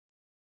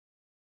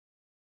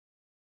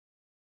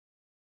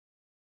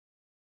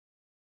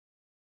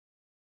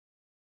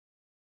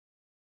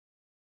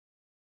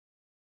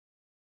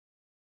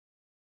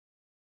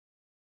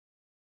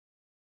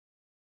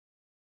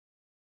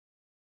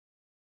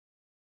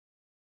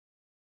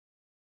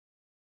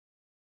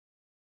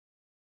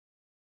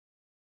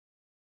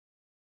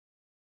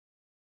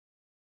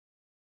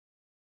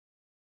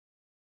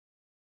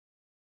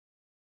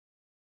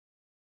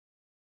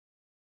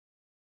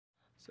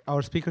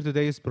Our speaker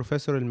today is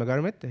Professor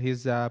Elmagarmid.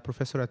 He's a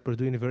professor at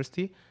Purdue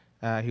University.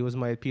 He was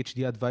my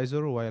PhD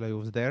advisor while I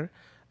was there.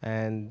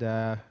 And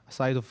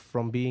aside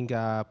from being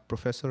a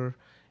professor,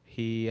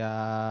 he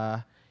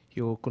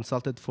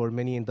consulted for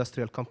many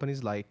industrial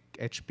companies like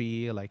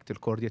HP, like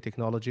Telcordia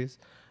Technologies.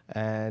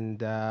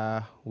 And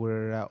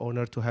we're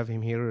honored to have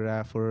him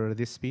here for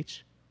this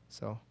speech.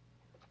 So.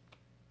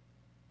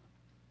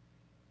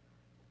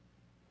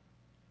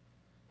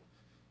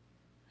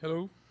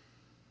 Hello.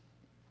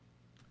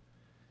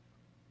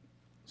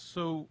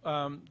 So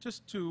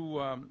just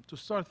to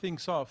start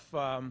things off,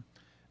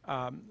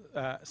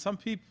 some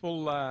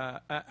people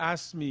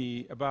asked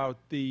me about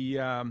the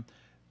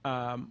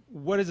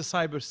what is a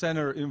cyber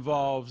center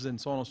involves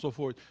and so on and so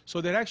forth.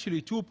 So there are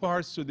actually two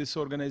parts to this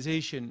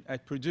organization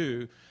at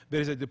Purdue. There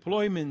is a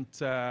deployment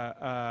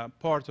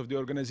part of the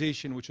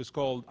organization, which is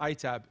called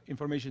ITAP,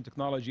 Information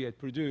Technology at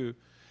Purdue.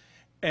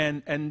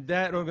 And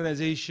that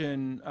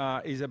organization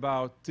is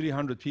about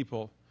 300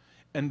 people.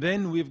 And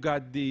then we've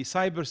got the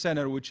Cyber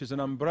Center, which is an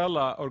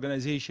umbrella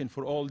organization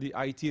for all the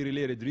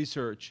IT-related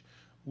research,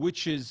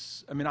 which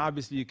is, I mean,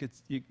 obviously you could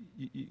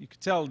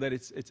tell that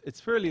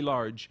it's fairly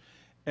large.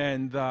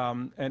 And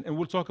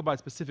we'll talk about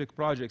specific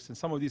projects. And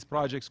some of these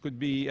projects could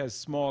be as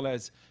small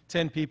as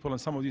 10 people, and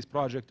some of these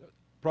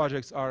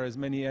projects are as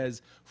many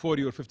as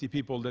 40 or 50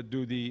 people that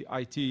do the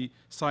IT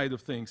side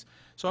of things.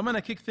 So I'm going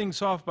to kick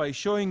things off by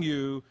showing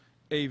you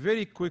a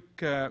very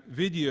quick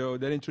video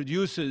that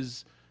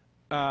introduces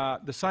the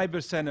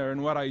Cyber Center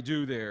and what I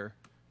do there.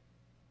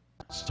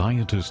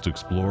 Scientists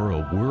explore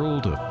a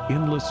world of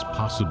endless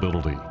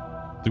possibility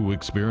through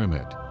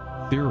experiment,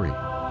 theory,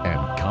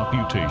 and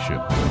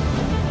computation.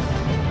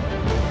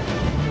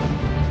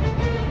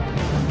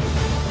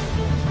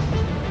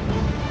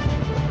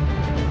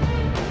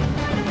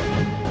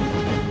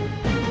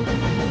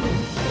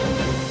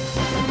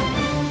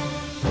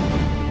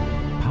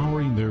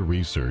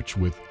 Research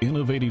with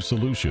innovative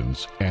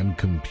solutions and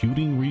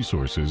computing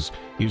resources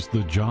is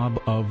the job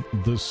of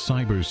the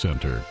Cyber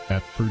Center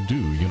at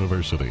Purdue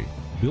University.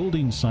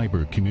 Building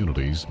cyber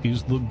communities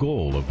is the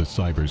goal of the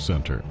Cyber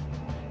Center.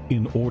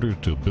 In order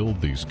to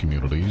build these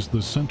communities,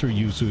 the center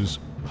uses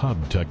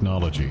hub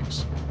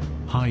technologies,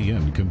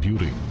 high-end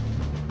computing,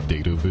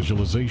 data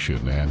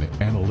visualization and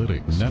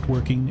analytics,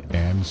 networking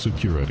and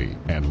security,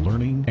 and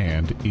learning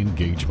and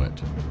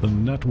engagement. The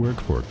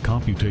Network for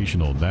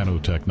Computational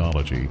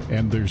Nanotechnology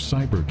and their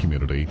cyber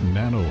community,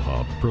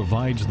 NanoHub,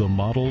 provides the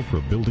model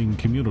for building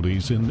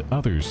communities in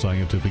other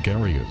scientific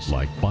areas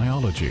like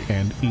biology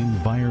and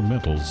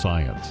environmental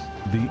science.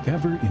 The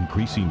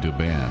ever-increasing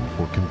demand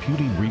for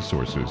computing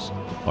resources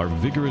are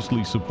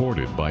vigorously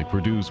supported by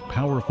Purdue's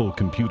powerful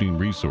computing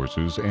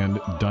resources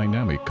and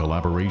dynamic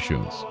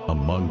collaborations.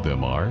 Among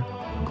them are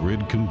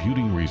grid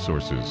computing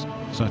resources,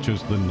 such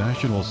as the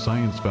National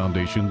Science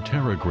Foundation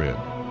TerraGrid,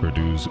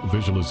 Purdue's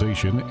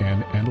Visualization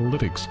and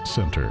Analytics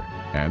Center,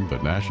 and the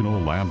National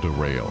Lambda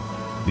Rail,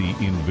 the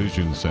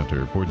Envision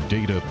Center for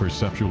Data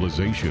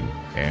Perceptualization,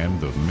 and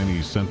the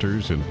many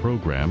centers and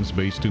programs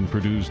based in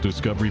Purdue's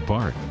Discovery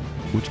Park,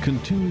 which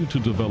continue to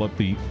develop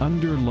the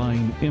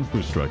underlying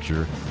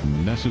infrastructure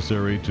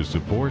necessary to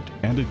support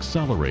and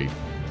accelerate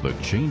the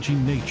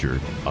changing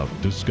nature of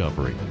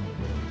discovery.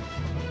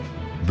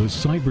 The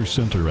Cyber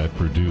Center at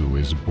Purdue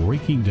is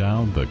breaking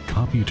down the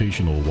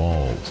computational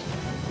walls,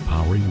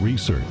 powering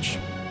research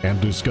and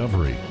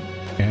discovery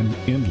and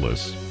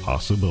endless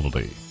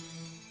possibility.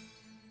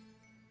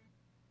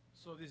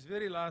 So this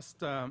very last,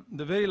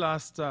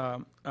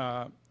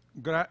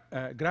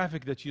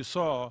 graphic that you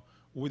saw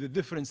with the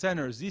different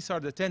centers, these are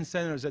the 10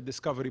 centers at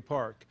Discovery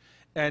Park.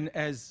 And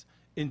as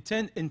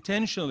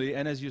intentionally,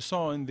 and as you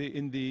saw in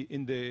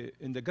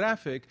the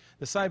graphic,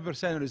 the Cyber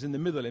Center is in the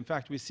middle. In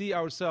fact, we see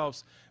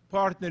ourselves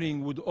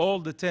partnering with all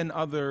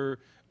the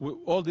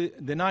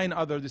 9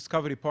 other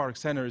Discovery Park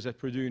centers at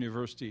Purdue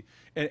University.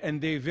 And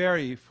they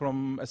vary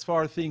from as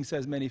far things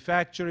as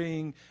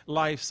manufacturing,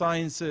 life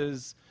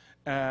sciences,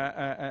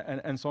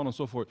 and so on and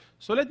so forth.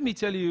 So let me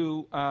tell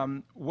you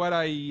what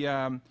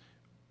I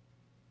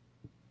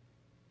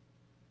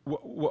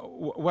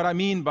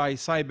mean by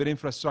cyber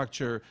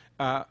infrastructure.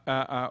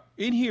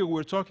 In here,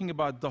 we're talking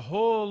about the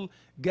whole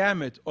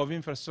gamut of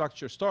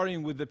infrastructure,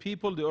 starting with the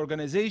people, the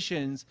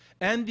organizations,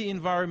 and the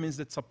environments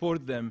that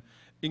support them,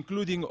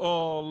 including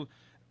all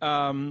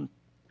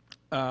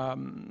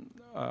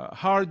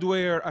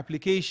hardware,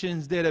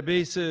 applications,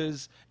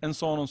 databases, and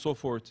so on and so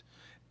forth.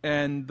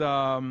 And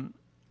the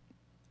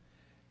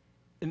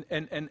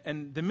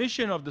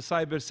mission of the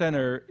Cyber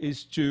Center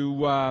is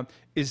to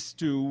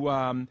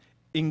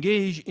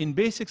engage in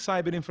basic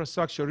cyber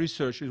infrastructure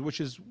research, which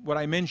is what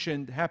I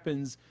mentioned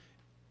happens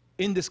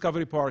in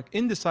Discovery Park,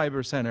 in the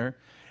Cyber Center,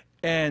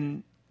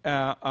 and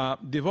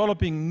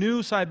developing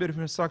new cyber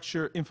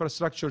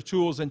infrastructure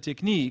tools and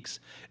techniques,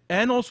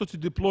 and also to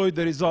deploy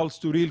the results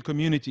to real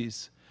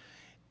communities.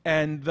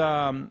 And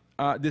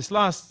this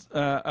last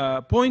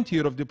point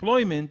here of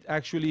deployment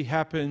actually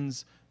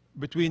happens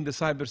between the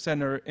Cyber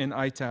Center and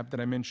ITAP that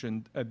I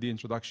mentioned at the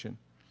introduction.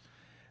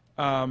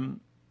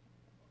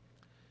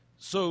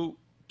 So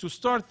to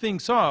start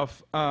things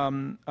off, I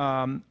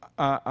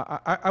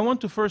want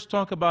to first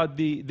talk about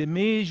the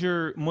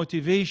major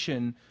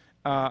motivation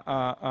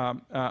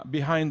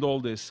behind all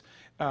this.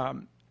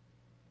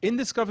 In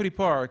Discovery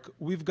Park,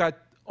 we've got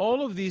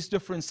all of these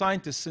different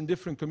scientists in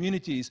different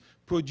communities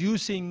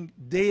producing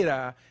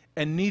data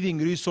and needing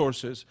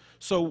resources.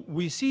 So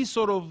we see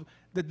sort of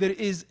that there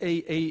is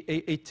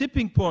a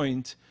tipping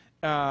point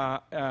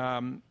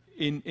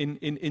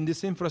in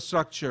this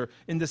infrastructure,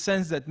 in the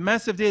sense that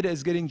massive data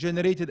is getting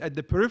generated at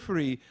the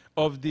periphery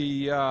of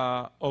the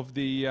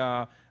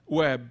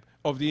web,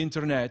 of the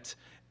internet,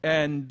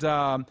 and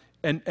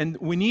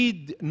we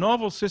need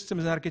novel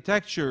systems and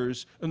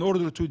architectures in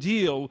order to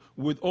deal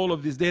with all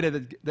of this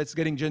data that's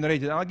getting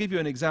generated. And I'll give you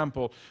an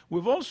example.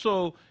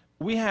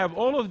 We have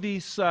all of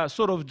these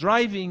sort of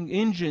driving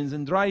engines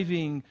and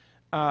driving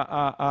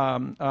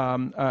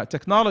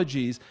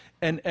technologies,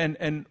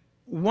 and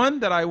one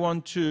that I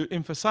want to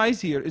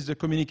emphasize here is the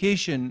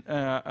communication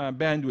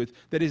bandwidth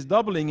that is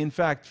doubling, in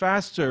fact,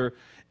 faster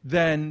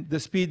than the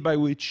speed by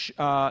which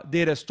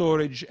data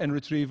storage and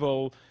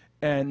retrieval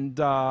and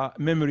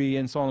memory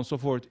and so on and so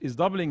forth is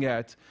doubling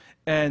at.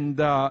 And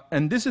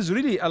this is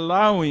really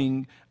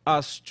allowing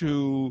us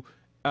to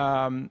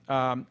let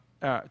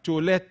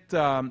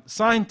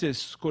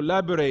scientists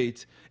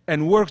collaborate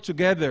and work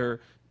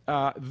together,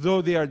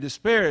 though they are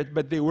disparate,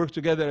 but they work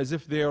together as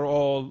if they are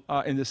all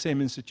in the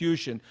same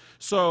institution.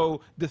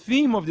 So the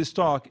theme of this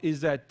talk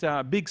is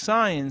that big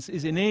science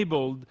is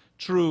enabled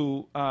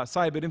through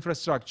cyber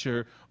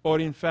infrastructure, or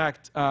in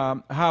fact,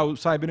 how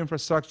cyber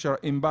infrastructure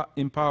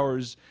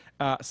empowers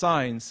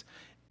science.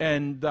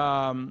 And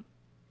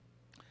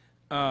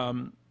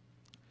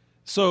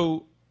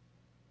so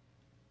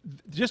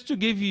just to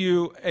give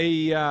you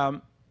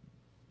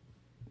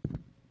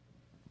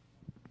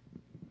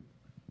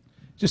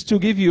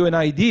an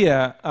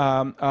idea,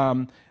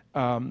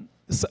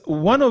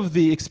 one of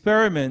the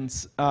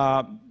experiments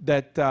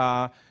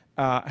that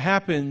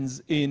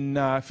happens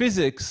in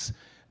physics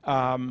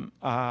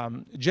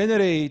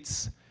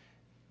generates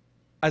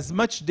as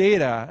much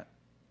data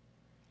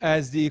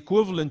as the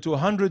equivalent to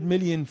 100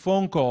 million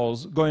phone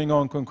calls going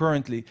on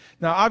concurrently.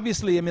 Now,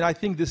 obviously, I mean, I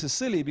think this is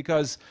silly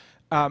because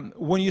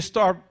when you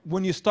stop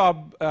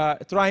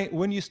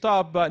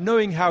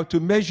knowing how to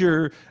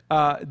measure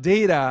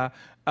data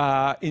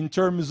in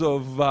terms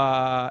of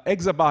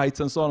exabytes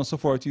and so on and so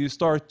forth, you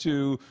start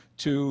to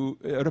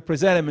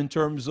represent them in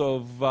terms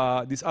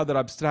of these other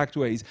abstract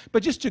ways.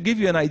 But just to give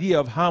you an idea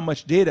of how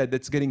much data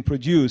that's getting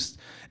produced,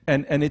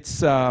 and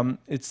it's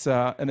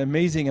an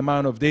amazing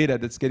amount of data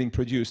that's getting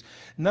produced.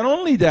 Not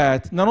only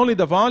that, not only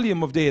the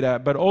volume of data,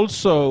 but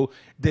also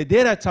the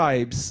data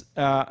types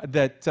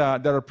that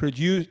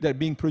are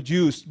being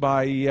produced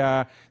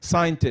by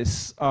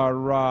scientists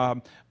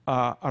are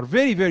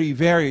very, very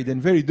varied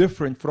and very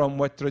different from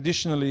what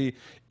traditionally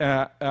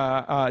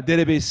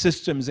database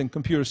systems and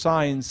computer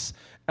science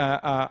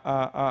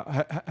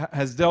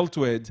has dealt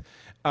with.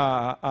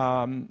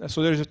 So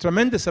there's a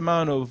tremendous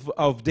amount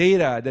of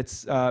data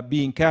that's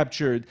being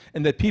captured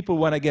and that people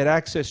want to get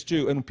access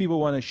to and people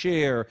want to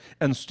share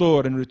and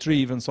store and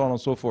retrieve and so on and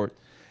so forth.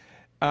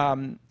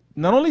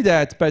 Not only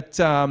that, but,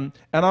 and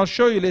I'll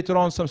show you later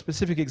on some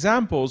specific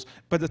examples,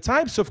 but the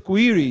types of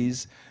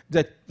queries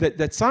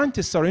that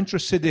scientists are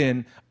interested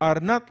in are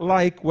not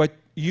like what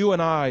you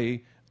and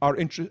I are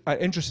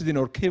interested in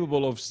or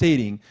capable of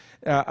stating.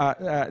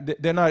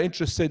 They're not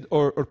interested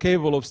or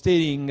capable of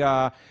stating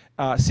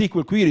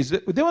SQL queries.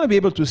 They want to be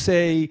able to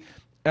say,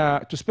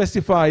 to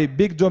specify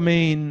big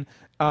domain,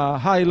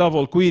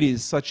 high-level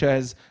queries, such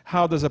as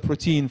how does a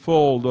protein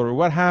fold, or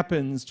what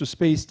happens to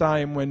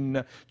space-time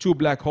when two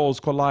black holes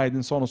collide,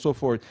 and so on and so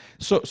forth.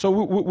 So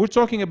we're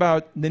talking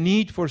about the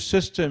need for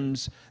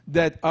systems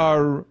that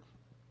are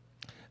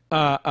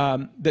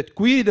that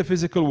query the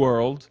physical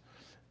world,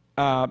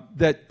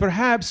 that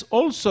perhaps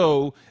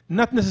also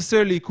not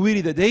necessarily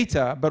query the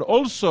data, but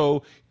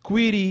also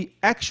query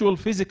actual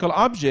physical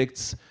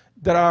objects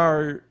that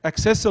are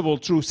accessible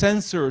through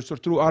sensors or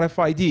through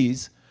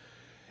RFIDs.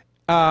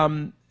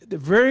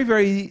 Very,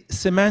 very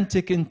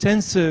semantic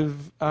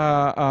intensive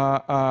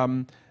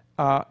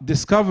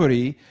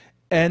discovery,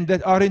 and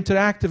that are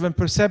interactive and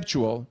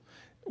perceptual.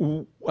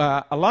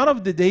 A lot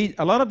of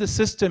the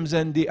systems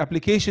and the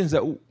applications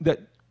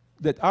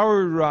that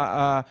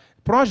our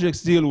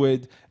projects deal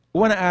with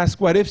want to ask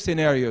what if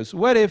scenarios.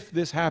 What if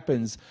this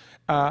happens?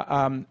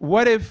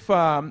 What if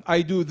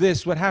I do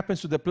this? What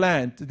happens to the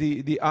plant?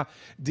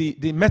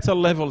 The metal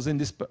levels in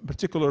this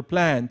particular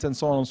plant, and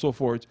so on and so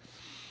forth.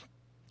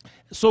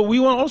 So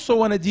we also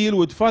want to deal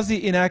with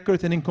fuzzy,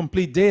 inaccurate, and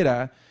incomplete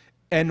data,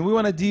 and we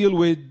want to deal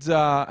with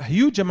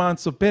huge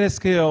amounts of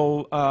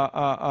petascale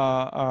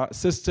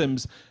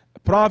systems,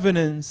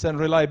 provenance and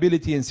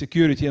reliability and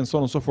security, and so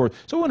on and so forth.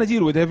 So we want to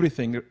deal with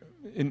everything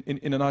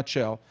in a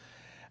nutshell.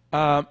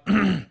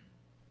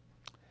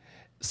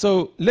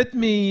 So let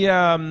me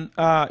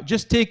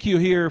just take you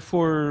here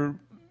for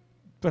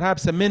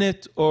perhaps a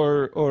minute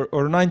or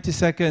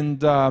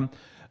 90-second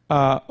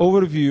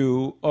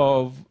overview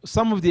of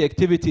some of the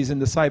activities in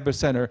the Cyber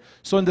Center.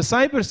 So in the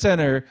Cyber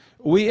Center,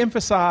 we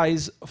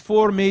emphasize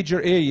 4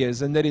 major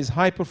areas, and that is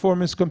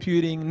high-performance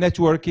computing,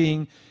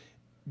 networking,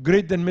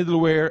 grid and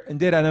middleware, and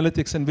data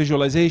analytics and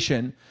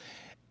visualization.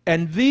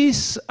 And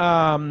these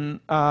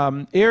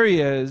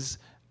areas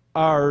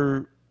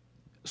are,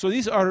 so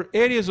these are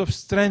areas of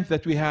strength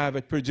that we have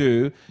at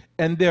Purdue,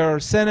 and there are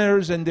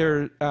centers and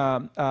there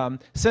are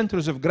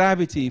centers of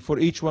gravity for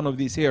each one of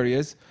these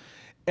areas.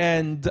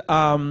 And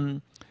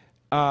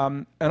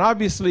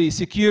obviously,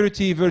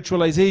 security,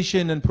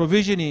 virtualization, and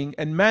provisioning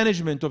and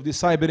management of the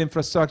cyber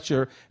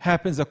infrastructure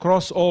happens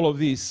across all of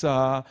these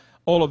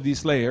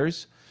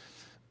layers.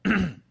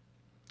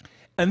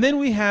 And then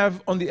we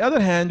have, on the other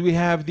hand, we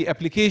have the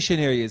application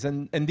areas,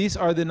 and these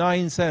are the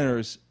 9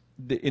 centers: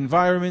 the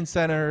Environment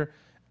Center,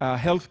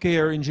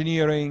 healthcare,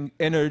 engineering,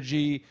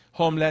 energy,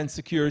 homeland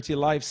security,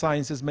 life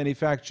sciences,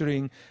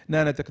 manufacturing,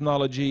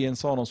 nanotechnology, and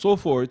so on and so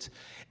forth.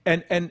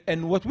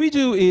 And what we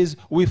do is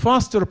we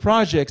foster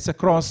projects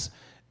across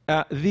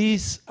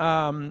these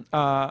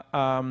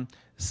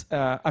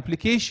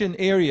application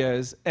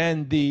areas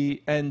and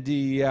the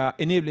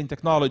enabling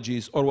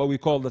technologies, or what we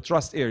call the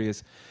trust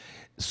areas.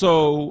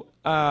 So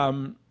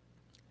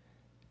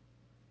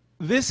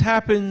this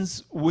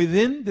happens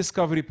within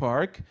Discovery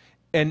Park,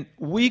 and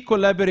we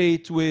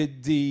collaborate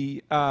with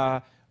the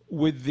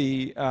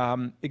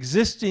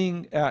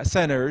existing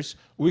centers.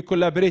 We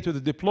collaborate with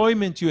the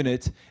deployment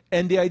unit,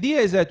 and the idea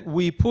is that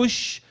we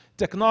push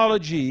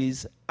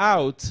technologies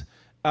out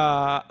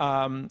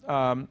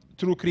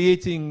through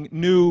creating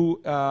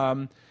new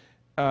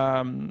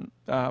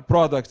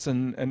products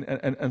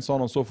and so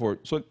on and so forth.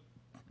 So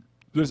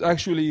there's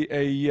actually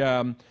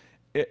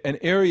an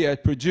area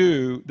at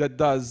Purdue that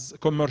does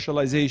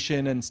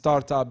commercialization and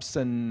startups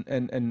and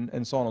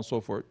so on and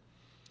so forth.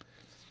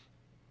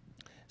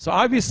 So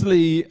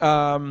obviously,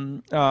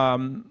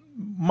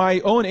 my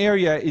own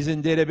area is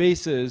in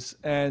databases,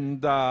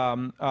 and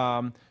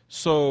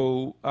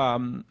so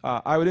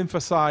I would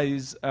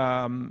emphasize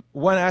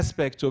one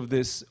aspect of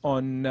this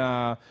on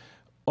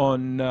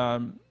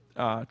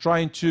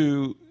trying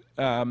to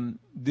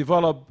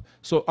develop.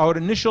 So our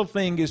initial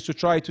thing is to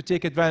try to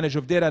take advantage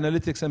of data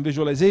analytics and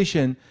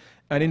visualization.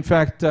 And in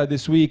fact,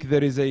 this week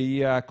there is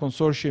a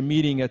consortium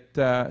meeting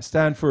at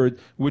Stanford,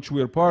 which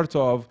we're part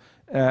of,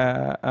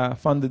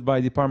 funded by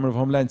the Department of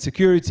Homeland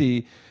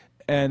Security,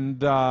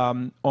 and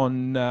on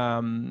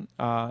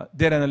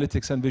data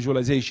analytics and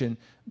visualization.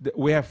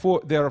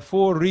 There are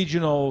 4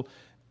 regional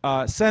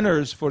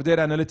centers for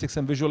data analytics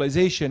and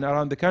visualization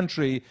around the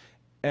country,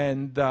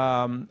 and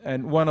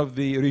one of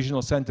the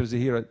regional centers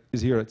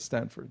is here at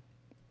Stanford.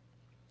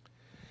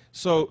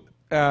 So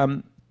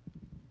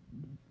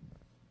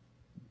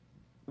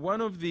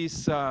one of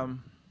these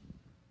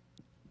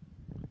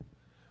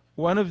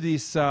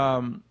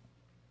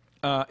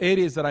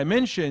areas that I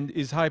mentioned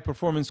is high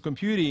performance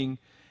computing,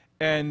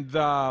 and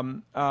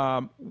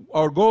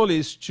our goal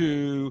is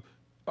to,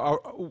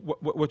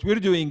 what we're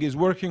doing is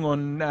working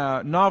on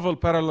novel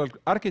parallel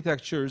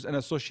architectures and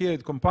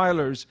associated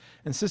compilers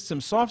and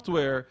system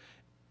software.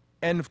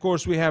 And of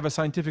course, we have a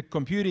scientific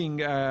computing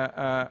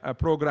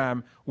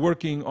program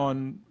working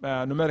on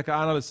numerical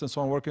analysis and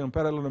so on, working on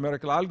parallel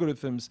numerical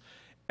algorithms.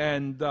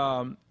 And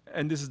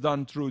this is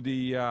done through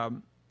the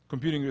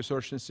Computing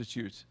Research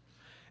Institute.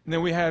 And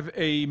then we have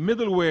a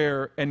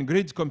middleware and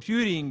grid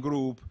computing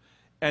group,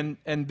 and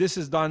this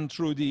is done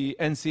through the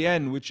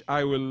NCN, which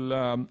I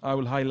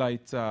will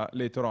highlight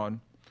later on.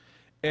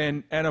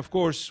 And of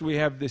course, we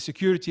have the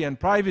security and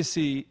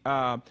privacy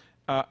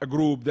a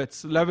group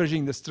that's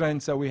leveraging the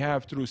strengths that we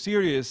have through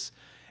Sirius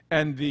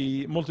and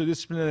the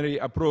multidisciplinary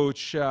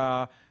approach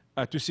to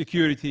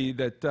security,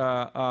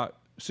 that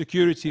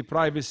security,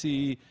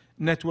 privacy,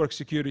 network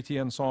security,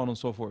 and so on and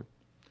so forth.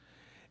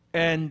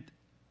 And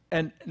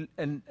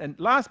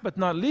last but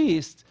not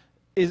least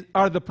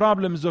are the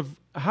problems of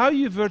how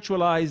you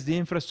virtualize the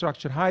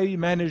infrastructure, how you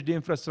manage the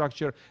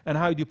infrastructure, and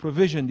how you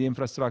provision the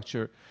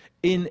infrastructure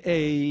in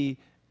a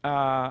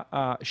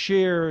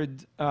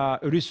shared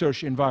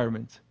research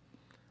environment.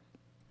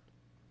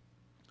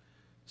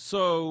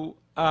 So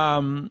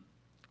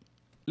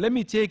let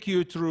me take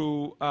you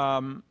through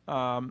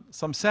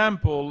some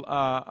sample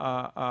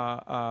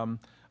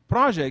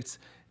projects.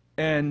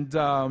 And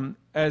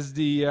as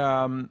the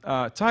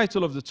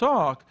title of the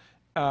talk,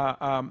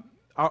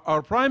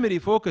 our primary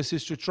focus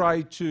is to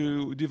try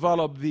to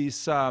develop these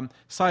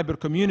cyber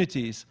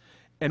communities.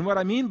 And what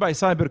I mean by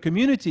cyber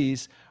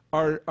communities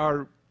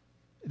are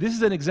this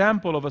is an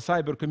example of a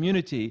cyber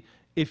community.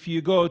 If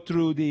you go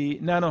through the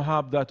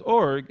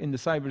nanohub.org in the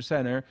Cyber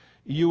Center,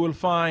 you will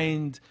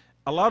find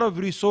a lot of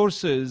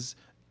resources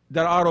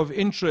that are of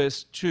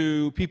interest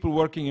to people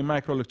working in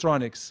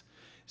microelectronics.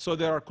 So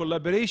there are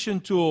collaboration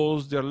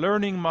tools, there are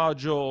learning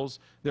modules,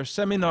 there are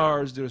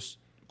seminars, there's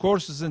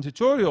courses and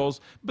tutorials,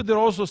 but there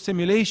are also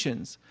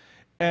simulations.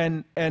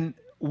 And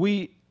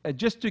we,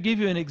 just to give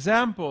you an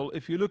example,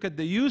 if you look at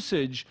the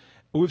usage,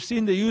 we've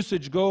seen the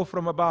usage go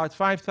from about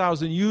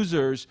 5,000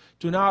 users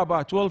to now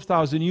about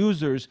 12,000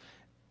 users.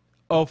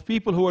 of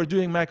people who are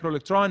doing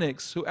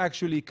microelectronics who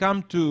actually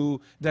come to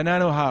the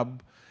Nano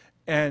Hub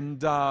and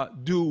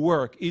do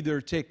work, either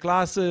take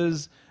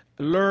classes,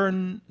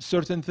 learn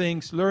certain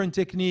things, learn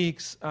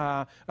techniques,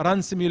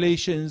 run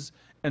simulations,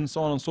 and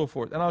so on and so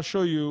forth. And I'll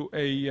show you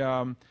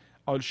an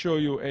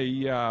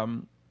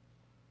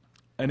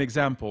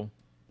example.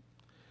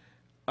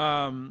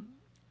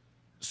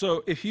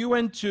 So if you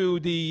went to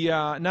the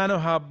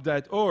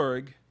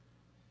nanohub.org,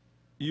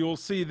 you'll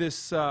see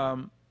this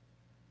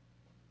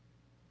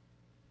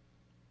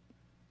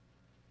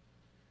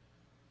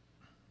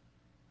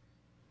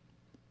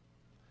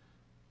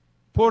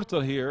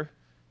portal here,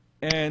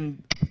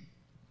 and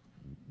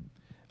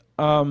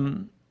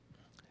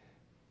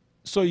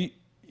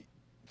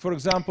for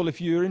example,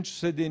 if you're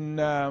interested in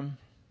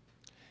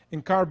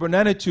carbon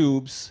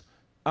nanotubes,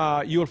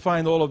 you'll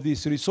find all of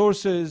these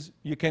resources.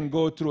 You can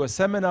go through a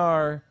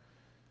seminar.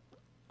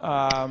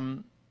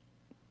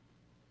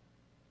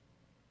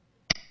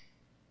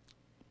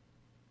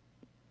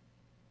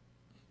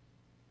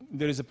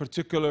 There is a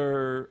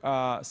particular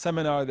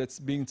seminar that's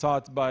being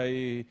taught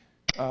by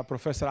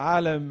Professor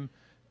Alam,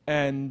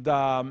 and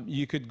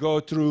you could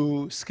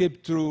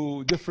skip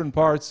through different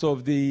parts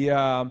of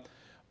the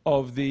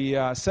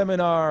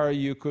seminar.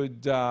 You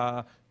could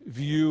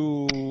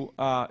view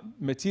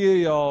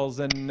materials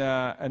and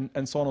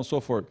so on and so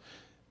forth.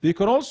 You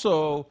can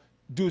also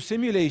do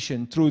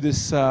simulation through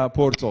this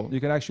portal.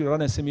 You can actually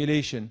run a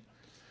simulation.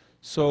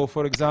 So,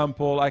 for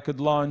example, I could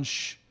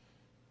launch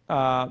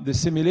the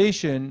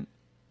simulation,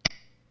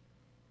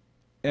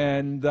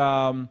 and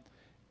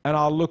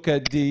I'll look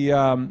at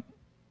the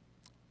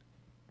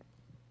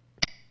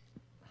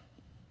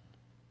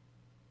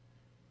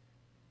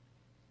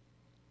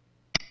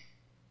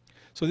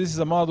so this is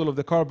a model of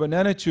the carbon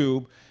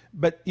nanotube,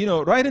 but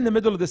right in the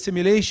middle of the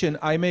simulation,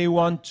 I may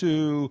want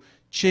to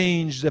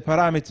change the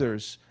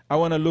parameters. I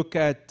want to look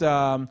at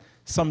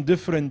some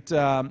different.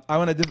 I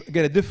want to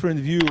get a different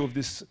view of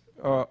this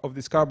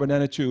carbon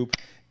nanotube,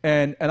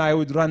 and I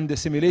would run the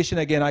simulation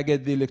again. I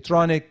get the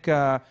electronic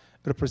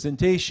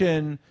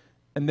representation,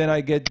 and then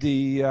I get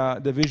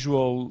the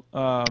visual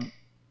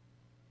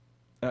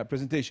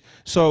presentation.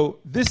 So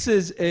this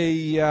is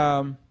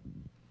a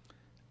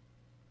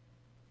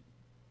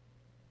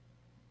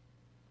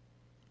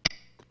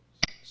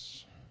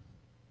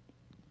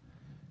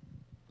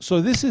So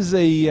this is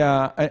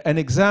an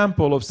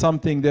example of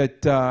something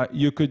that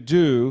you could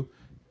do,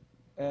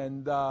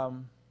 and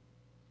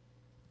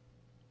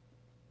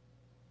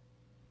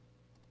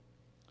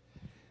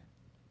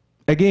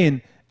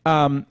again,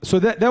 so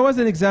that was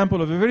an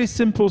example of a very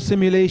simple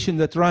simulation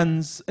that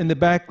runs in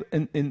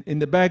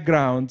the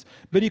background.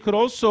 But you could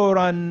also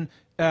run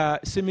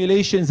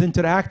simulations,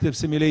 interactive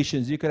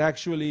simulations. You could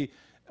actually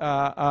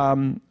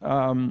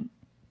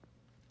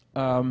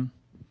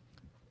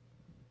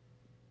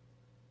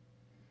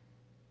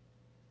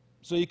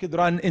so you could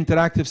run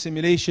interactive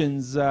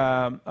simulations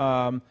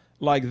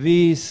like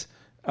these.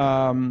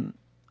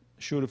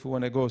 Sure, if we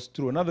want to go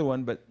through another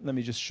one, but let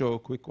me just show a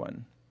quick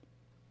one.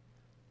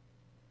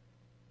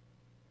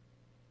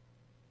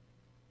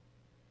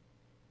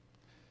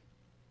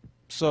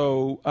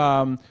 So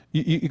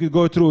you could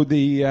go through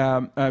the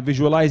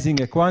visualizing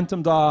a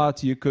quantum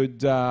dot. You could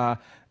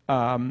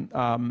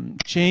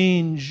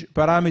change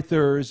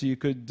parameters. You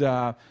could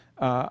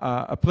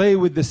play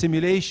with the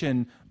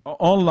simulation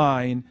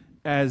online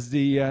as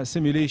the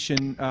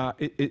simulation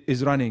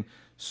is running.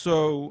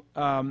 So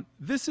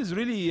this is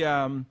really,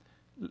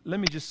 let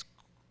me just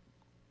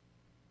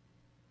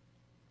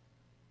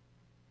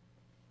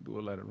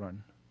let it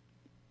run.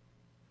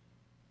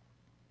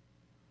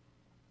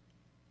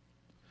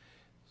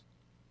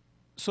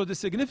 So the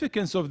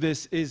significance of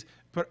this is,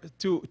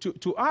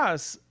 to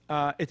us,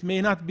 it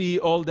may not be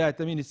all that.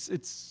 I mean,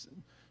 it's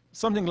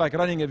something like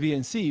running a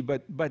VNC,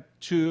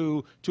 but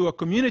to a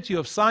community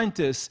of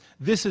scientists,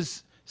 this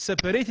is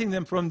separating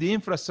them from the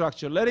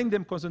infrastructure, letting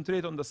them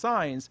concentrate on the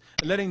science,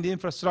 and letting the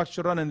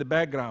infrastructure run in the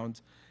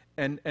background,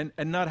 and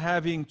not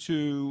having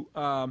to.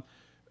 So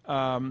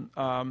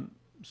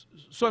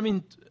I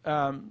mean,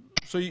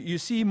 so you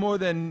see more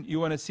than you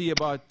want to see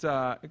about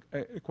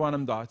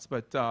quantum dots,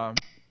 but.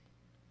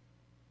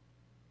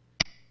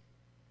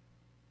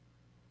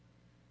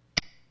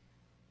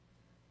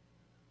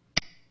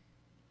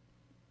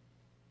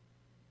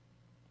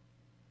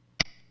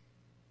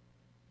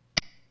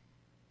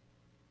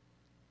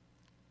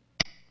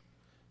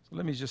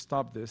 Let me just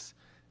stop this.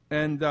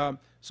 And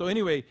so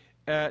anyway,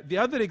 the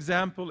other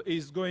example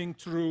is going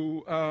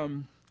through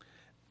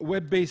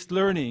web-based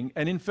learning.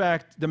 And in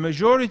fact, the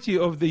majority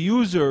of the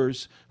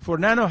users for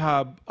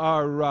NanoHub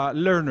are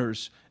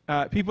learners.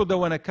 People that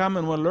want to come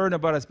and want to learn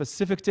about a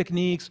specific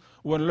techniques,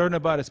 want to learn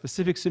about a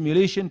specific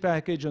simulation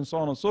package, and so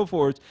on and so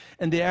forth.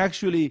 And they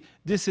actually,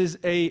 this is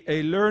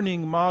a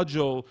learning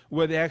module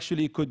where they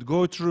actually could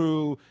go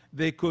through,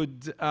 they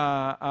could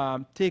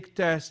take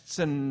tests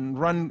and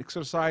run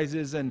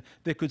exercises, and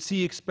they could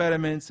see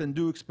experiments and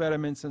do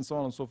experiments, and so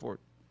on and so forth.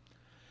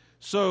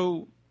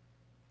 So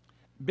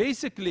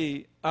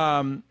basically,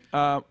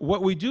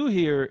 what we do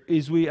here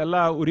is we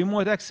allow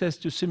remote access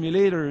to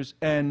simulators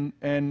and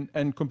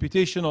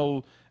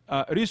computational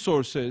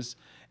resources.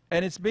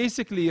 And it's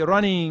basically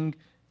running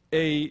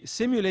a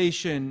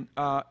simulation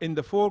in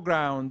the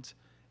foreground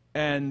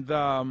and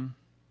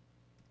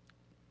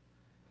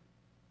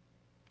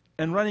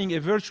running a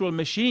virtual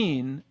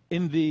machine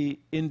in the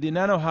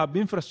NanoHub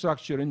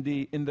infrastructure in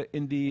the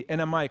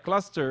NMI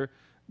cluster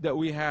that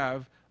we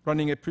have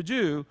running at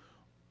Purdue,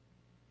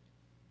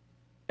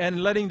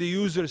 and letting the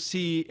user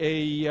see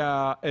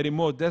a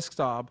remote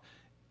desktop.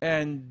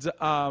 And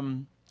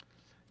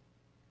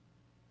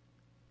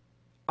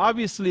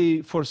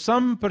obviously, for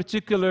some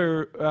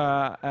particular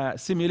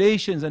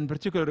simulations and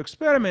particular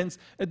experiments,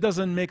 it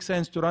doesn't make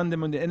sense to run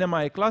them on the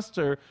NMI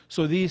cluster.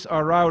 So these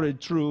are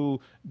routed through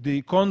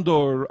the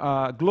Condor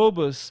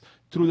Globus,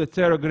 through the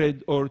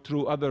TeraGrid, or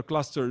through other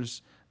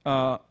clusters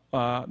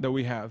that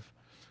we have.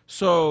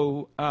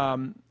 So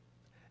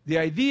the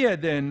idea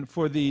then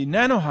for the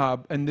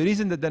NanoHub, and the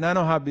reason that the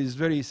NanoHub is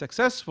very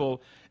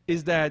successful,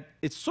 is that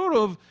it sort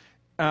of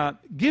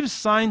gives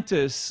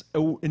scientists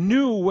a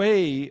new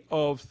way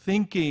of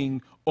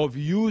thinking, of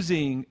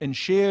using and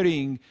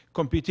sharing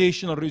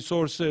computational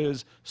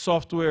resources,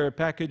 software,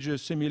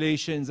 packages,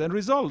 simulations, and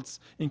results,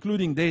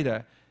 including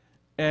data.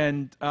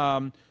 And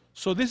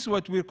so this is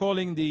what we're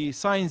calling the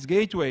science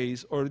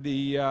gateways, or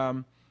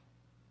the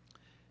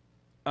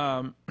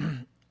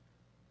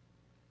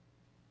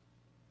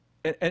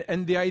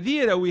and the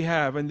idea that we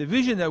have and the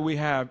vision that we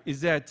have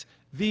is that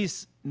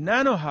this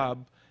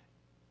NanoHub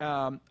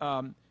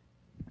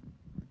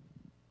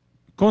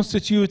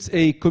constitutes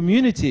a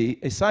community,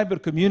 a cyber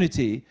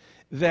community,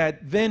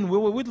 that then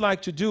what we'd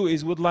like to do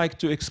is we'd like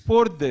to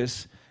export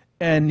this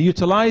and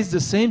utilize the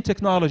same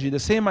technology, the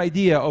same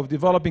idea of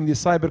developing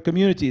these cyber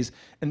communities,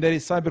 and that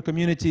is cyber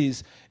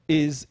communities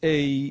is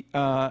an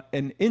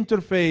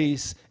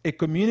interface, a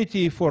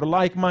community for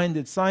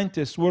like-minded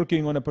scientists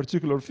working on a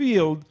particular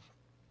field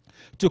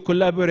to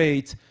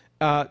collaborate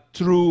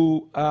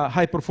through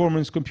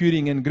high-performance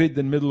computing and grid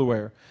and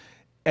middleware.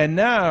 And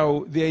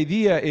now the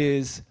idea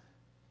is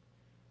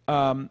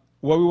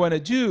what we want to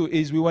do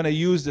is we want to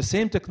use the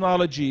same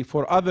technology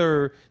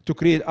to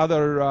create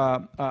other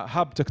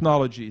hub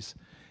technologies.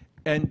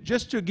 And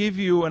just to give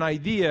you an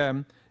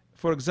idea,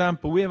 for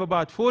example, we have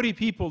about 40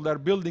 people that are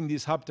building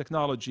these hub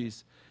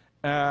technologies.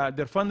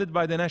 They're funded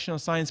by the National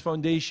Science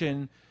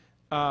Foundation.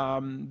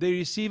 They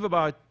receive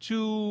about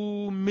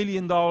 $2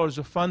 million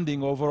of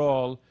funding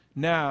overall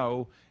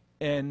now,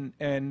 and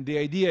the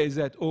idea is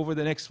that over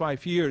the next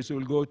 5 years, it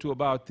will go to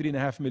about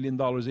 $3.5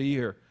 million a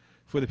year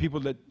for the people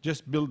that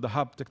just build the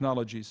hub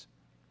technologies.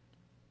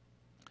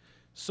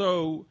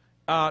 So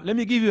let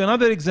me give you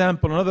another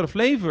example, another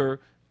flavor.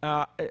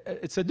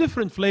 It's a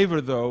different flavor,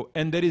 though,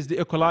 and that is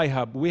the E. coli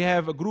hub. We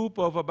have a group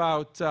of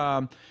about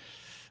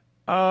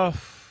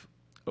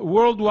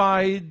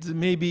worldwide,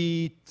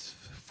 maybe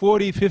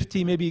 40,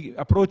 50, maybe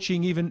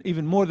approaching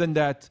even more than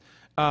that,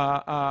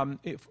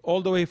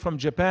 all the way from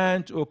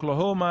Japan to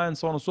Oklahoma and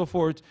so on and so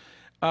forth,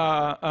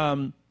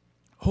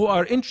 who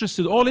are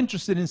all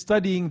interested in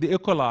studying the E.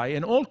 coli,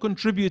 and all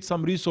contribute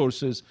some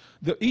resources.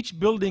 They're each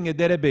building a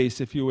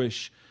database, if you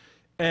wish.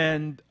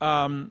 And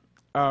the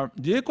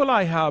E.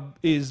 coli hub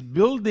is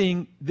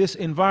building this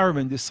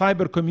environment, this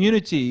cyber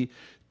community,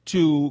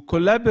 to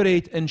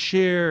collaborate and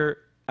share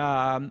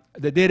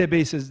the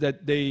databases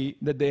that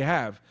they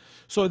have.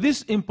 So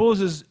this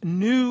imposes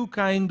new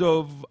kind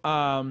of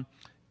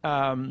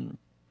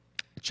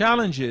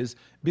challenges,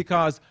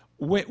 because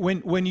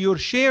when you're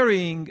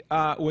sharing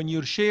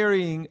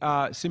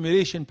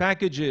simulation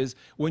packages,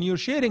 when you're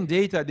sharing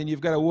data, then you've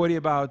got to worry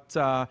about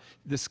the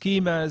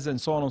schemas and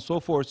so on and so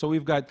forth. So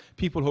we've got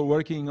people who are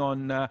working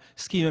on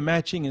schema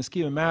matching and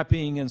schema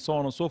mapping and so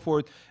on and so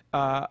forth,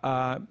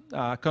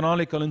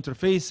 canonical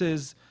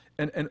interfaces,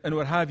 and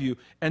what have you.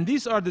 And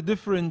these are the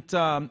different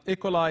E.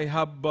 coli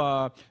hub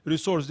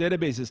resource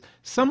databases.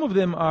 Some of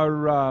them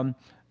are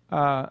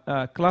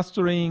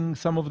clustering,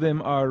 some of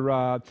them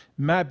are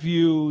map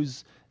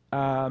views.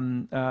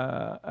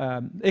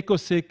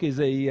 EcoSeq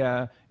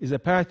is a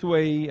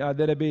pathway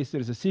database.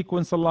 There's a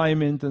sequence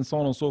alignment, and so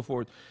on and so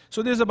forth.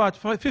 So there's about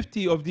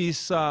 50 of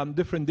these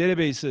different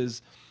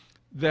databases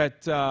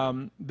that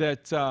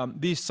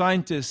these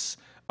scientists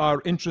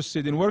are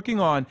interested in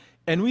working on.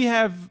 And we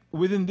have,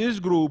 within this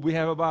group, we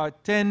have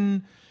about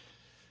 10,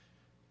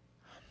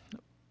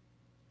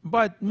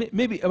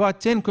 maybe about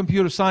 10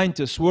 computer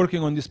scientists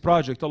working on this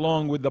project,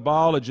 along with the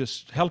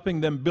biologists,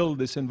 helping them build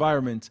this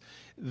environment.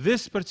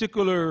 This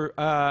particular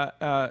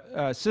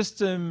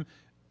system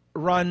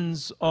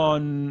runs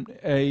on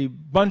a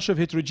bunch of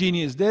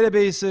heterogeneous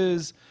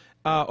databases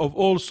of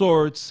all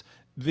sorts.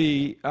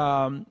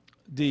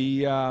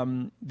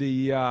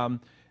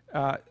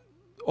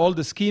 All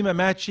the schema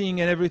matching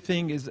and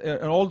everything is,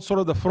 and all sort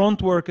of the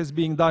front work is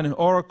being done in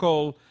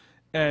Oracle.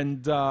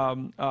 And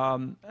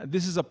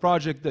this is a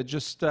project that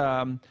just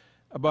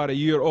about a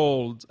year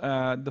old.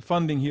 The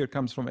funding here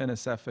comes from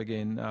NSF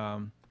again.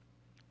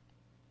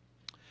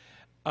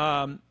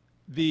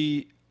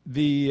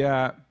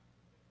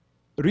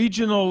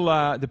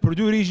 the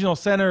Purdue Regional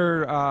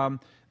Center,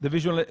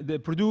 the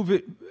Purdue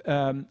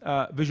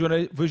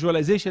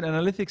Visualization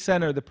Analytics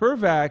Center, the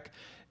PERVAC,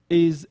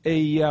 is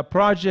a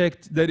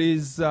project that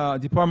is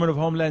Department of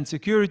Homeland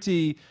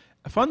Security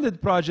funded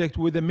project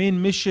with the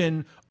main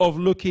mission of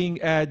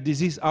looking at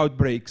disease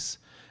outbreaks.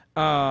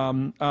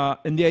 And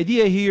the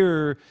idea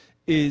here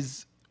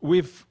is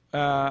with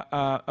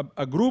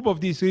a group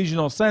of these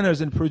regional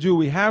centers in Purdue,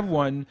 we have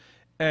one,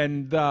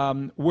 and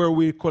where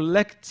we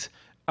collect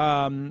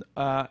medical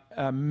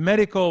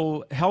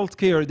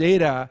healthcare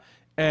data,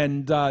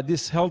 and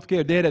this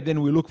healthcare data,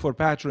 then we look for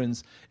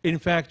patterns. In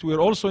fact,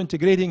 we're also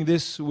integrating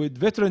this with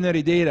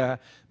veterinary data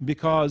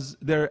because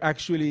there are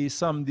actually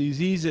some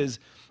diseases,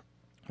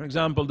 for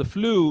example, the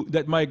flu,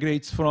 that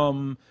migrates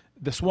from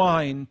the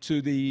swine to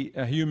the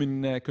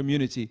human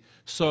community.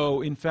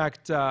 So in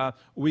fact,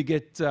 we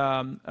get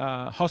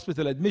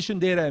hospital admission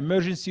data,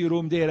 emergency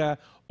room data,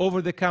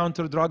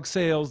 over-the-counter drug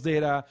sales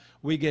data.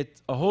 We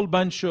get a whole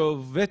bunch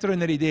of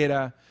veterinary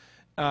data,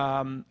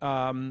 and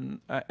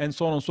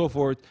so on and so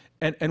forth.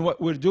 And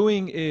what we're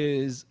doing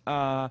is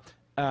doing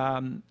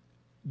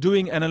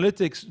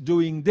analytics,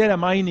 doing data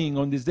mining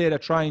on this data,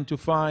 trying to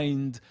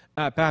find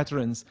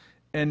patterns.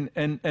 And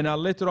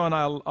later on,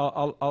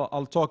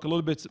 I'll talk a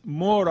little bit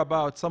more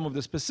about some of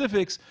the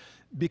specifics,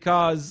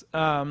 because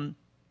when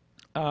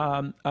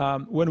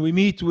we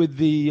meet with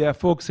the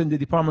folks in the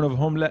Department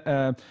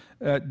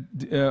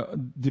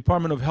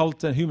of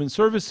Health and Human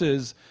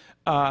Services,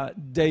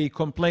 they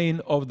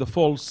complain of the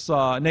false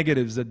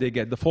negatives that they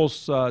get, the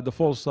false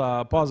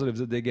positives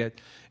that they get,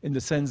 in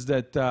the sense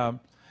that,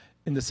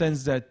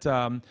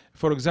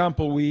 for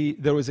example,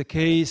 there was a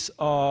case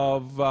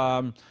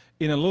of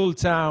in a little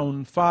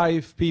town,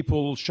 5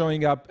 people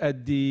showing up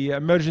at the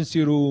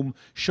emergency room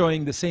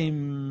showing the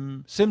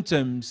same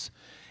symptoms,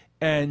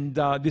 and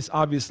this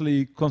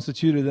obviously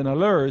constituted an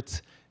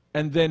alert.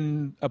 And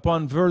then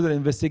upon further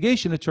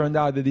investigation, it turned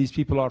out that these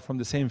people are from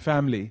the same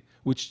family,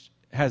 which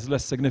has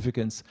less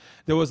significance.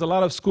 There was a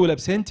lot of school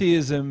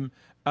absenteeism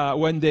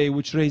one day,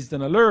 which raised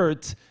an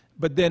alert,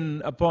 but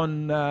then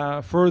upon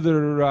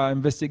further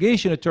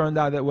investigation, it turned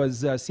out that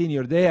was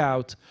senior day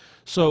out.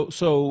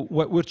 So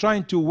what we're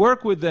trying to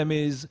work with them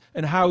is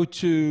and how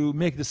to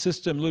make the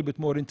system a little bit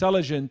more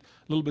intelligent, a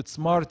little bit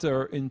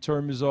smarter in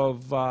terms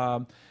of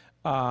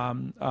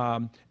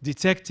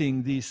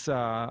detecting these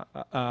or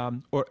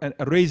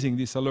raising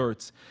these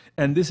alerts.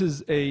 And this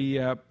is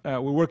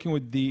we're working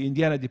with the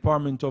Indiana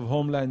Department of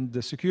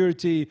Homeland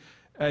Security,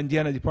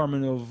 Indiana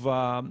Department of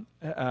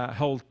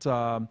Health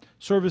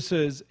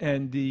Services,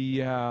 and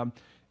the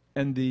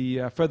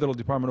Federal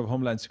Department of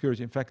Homeland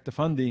Security. In fact,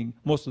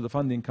 most of the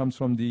funding comes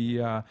from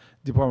the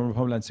Department of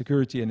Homeland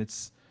Security, and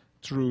it's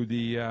through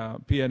the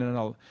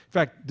PNNL. In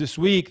fact, this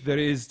week there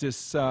is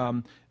this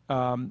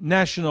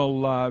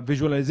National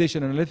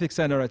Visualization Analytics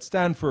Center at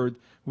Stanford,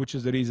 which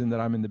is the reason that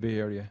I'm in the Bay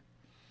Area.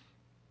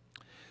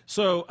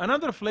 So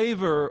another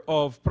flavor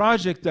of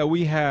project that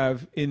we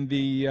have in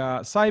the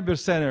Cyber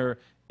Center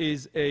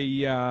is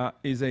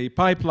a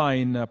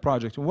pipeline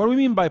project. And what we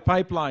mean by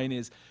pipeline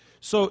is,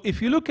 so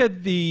if you look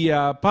at the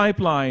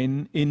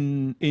pipeline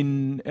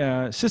in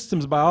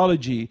systems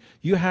biology,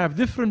 you have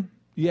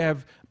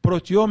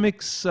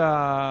proteomics,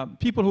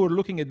 people who are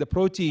looking at the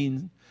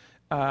protein,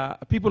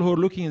 people who are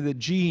looking at the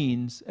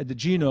genes, at the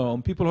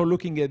genome, people who are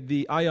looking at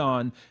the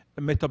ion,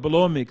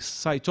 metabolomics,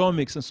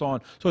 cytomics, and so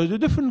on. So the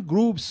different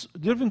groups,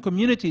 different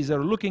communities that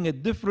are looking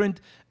at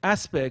different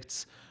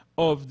aspects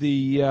of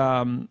the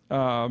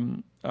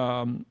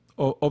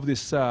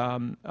this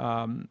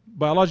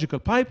biological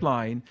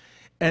pipeline.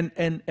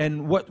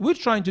 And what we're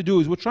trying to do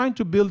is we're trying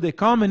to build a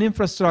common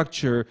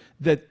infrastructure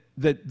that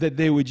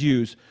they would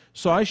use.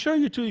 So I show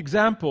you 2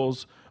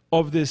 examples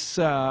of this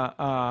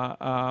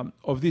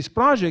of these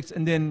projects,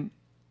 and then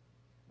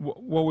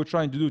what we're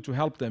trying to do to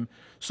help them.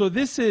 So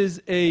this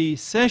is a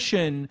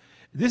session.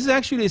 This is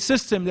actually a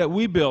system that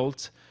we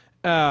built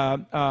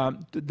that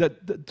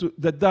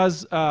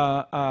does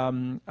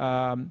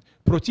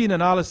protein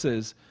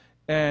analysis.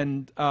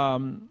 And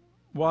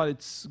while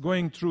it's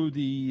going through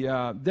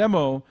the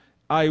demo,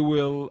 I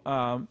will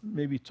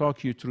maybe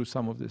talk you through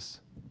some of this.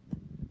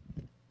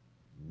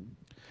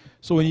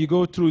 So when you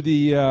go through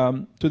the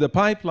to the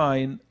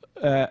pipeline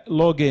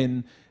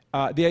login,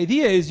 the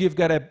idea is you've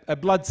got a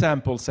blood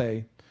sample,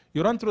 say.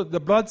 You run through the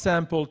blood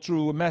sample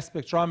through a mass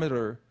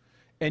spectrometer,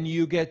 and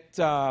you get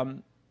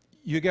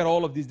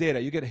all of this data.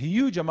 You get a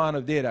huge amount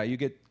of data. You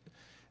get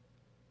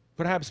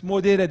perhaps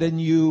more data than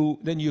you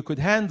could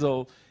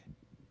handle.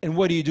 And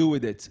what do you do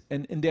with it?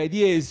 And the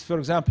idea is, for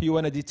example, you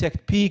want to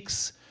detect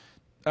peaks.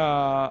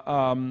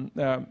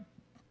 The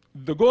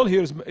goal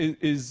here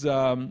is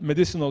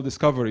medicinal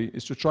discovery,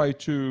 is to try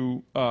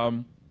to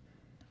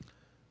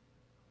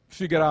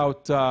figure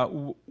out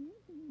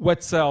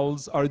what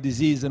cells are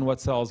diseased and what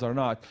cells are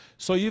not.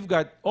 So you've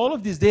got all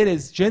of this data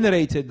is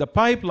generated. The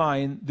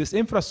pipeline, this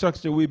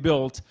infrastructure we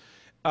built,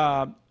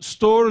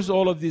 stores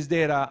all of this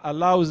data,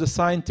 allows the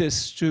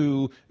scientists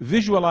to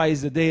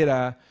visualize the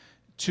data,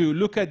 to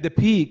look at the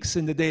peaks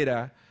in the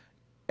data,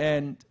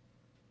 and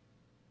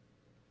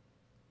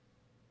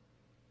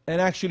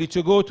actually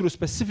to go through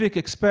specific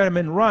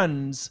experiment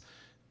runs,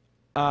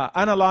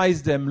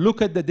 analyze them,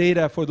 look at the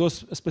data for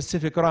those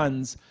specific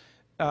runs.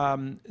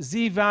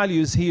 Z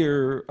values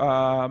here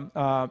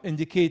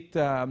indicate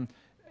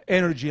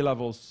energy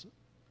levels.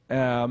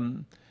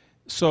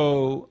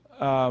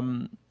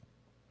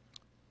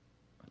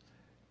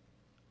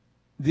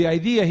 The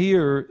idea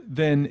here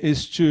then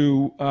is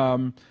to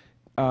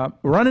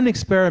run an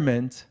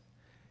experiment,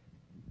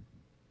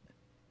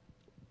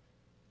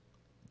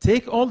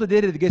 take all the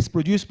data that gets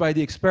produced by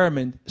the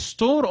experiment,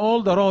 store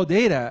all the raw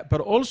data, but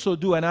also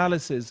do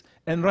analysis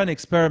and run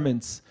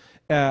experiments.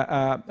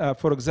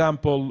 For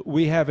example,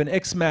 we have an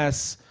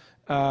XMass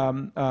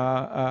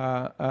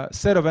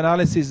set of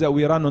analyses that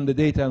we run on the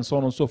data and so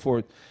on and so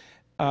forth.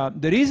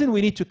 The reason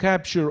we need to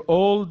capture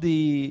all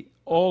the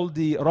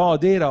raw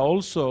data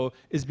also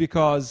is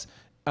because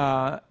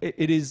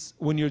it is,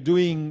 when you're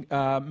doing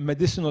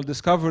medicinal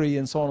discovery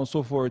and so on and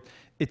so forth,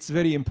 it's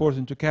very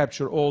important to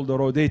capture all the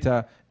raw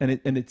data, and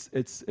it's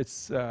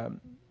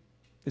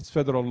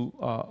federal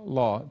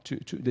law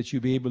that you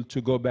be able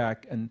to go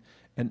back and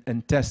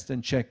test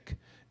and check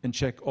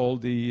all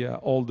the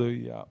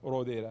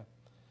raw data.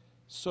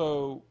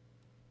 So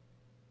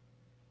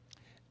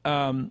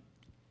the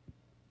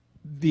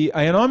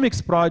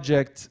Ionomics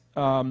project.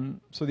 So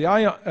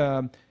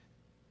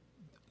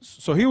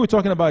here we're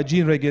talking about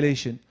gene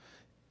regulation,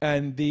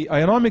 and the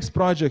Ionomics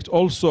project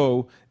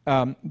also.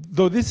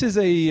 Though this is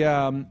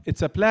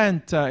it's a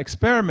plant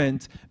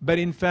experiment, but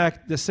in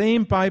fact the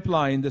same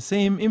pipeline, the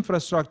same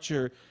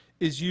infrastructure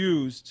is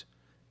used.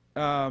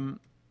 The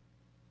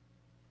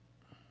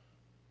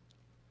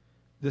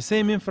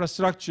same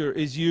infrastructure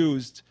is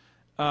used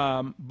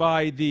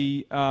by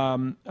the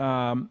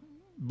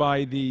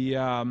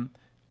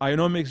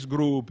Ionomics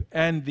group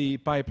and the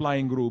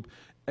pipeline group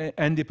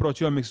and the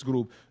proteomics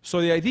group.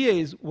 So the idea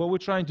is, what we're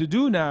trying to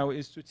do now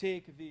is to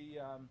take the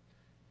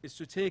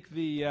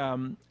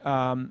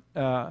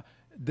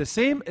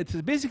same. It's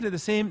basically the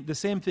same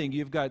thing.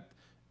 You've got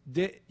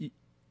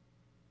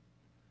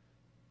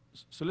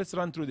so let's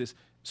run through this.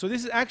 So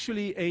this is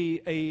actually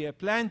a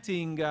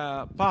planting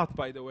pot,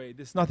 by the way.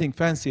 There's nothing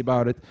fancy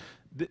about it.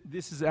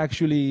 This is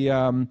actually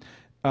a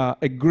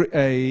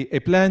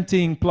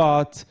planting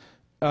plot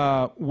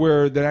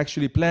where there are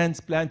actually plants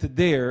planted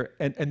there,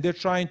 and they're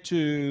trying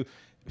to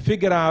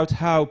figure out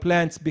how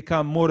plants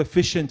become more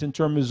efficient in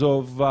terms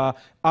of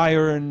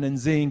iron and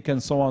zinc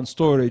and so on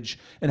storage,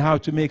 and how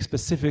to make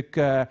specific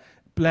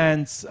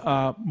plants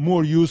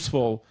more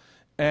useful.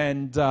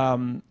 And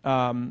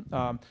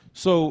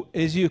so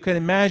as you can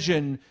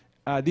imagine,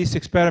 these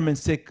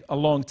experiments take a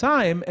long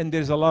time, and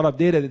there's a lot of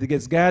data that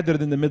gets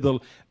gathered in the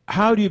middle.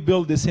 How do you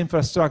build this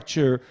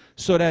infrastructure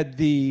so that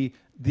the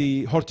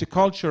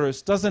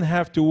horticulturist doesn't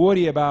have to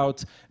worry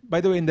about, by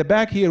the way, in the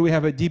back here we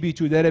have a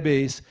DB2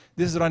 database.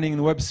 This is running in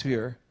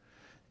WebSphere.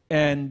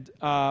 And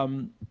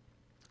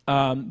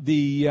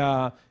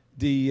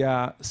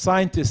the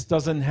scientist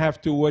doesn't have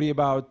to worry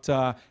about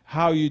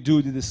how you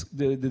do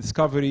the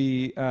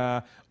discovery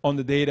on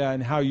the data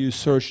and how you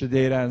search the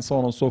data and so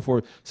on and so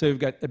forth. So we've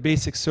got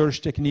basic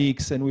search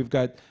techniques, and we've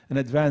got an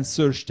advanced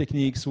search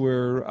techniques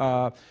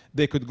where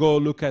they could go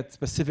look at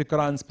specific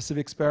runs,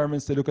 specific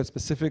experiments, they look at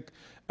specific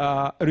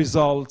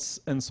results,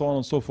 and so on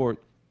and so forth.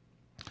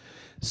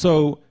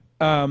 So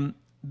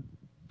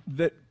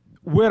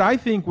where I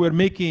think we're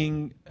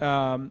making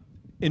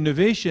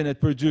innovation at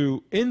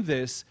Purdue in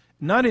this,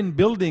 not in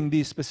building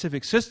these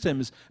specific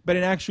systems, but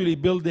in actually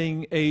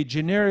building a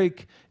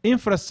generic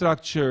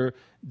infrastructure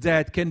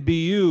that can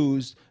be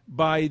used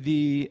by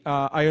the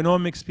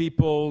ionomics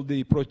people,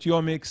 the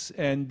proteomics,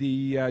 and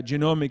the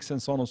genomics,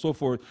 and so on and so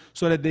forth,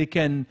 so that they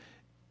can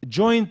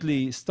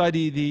jointly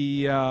study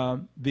the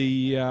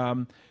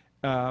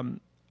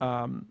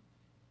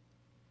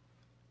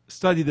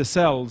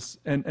cells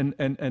and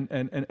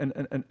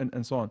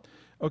so on.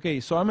 Okay,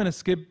 so I'm going to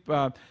skip.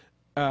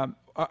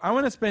 I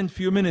want to spend a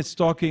few minutes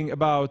talking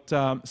about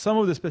some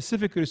of the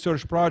specific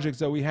research projects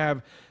that we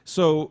have.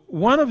 So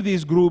one of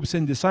these groups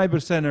in the Cyber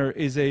Center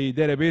is a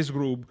database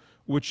group,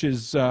 which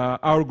is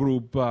our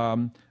group,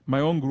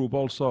 my own group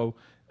also.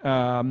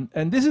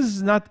 And this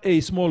is not a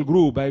small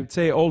group. I would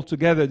say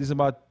altogether this is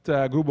about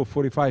a group of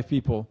 45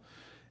 people.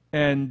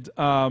 And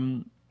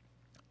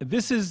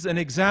this is an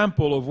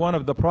example of one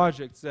of the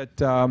projects that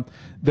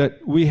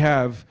that we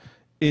have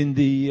in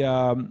the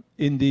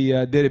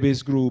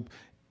database group.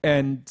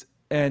 And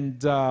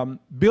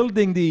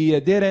building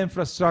the data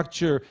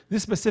infrastructure.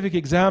 This specific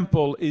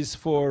example is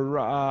for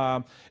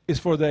the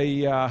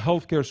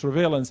healthcare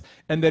surveillance,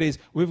 and that is,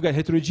 we've got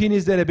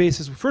heterogeneous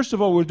databases. First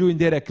of all, we're doing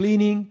data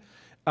cleaning,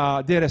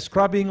 data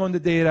scrubbing on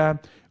the data.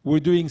 We're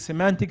doing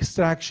semantic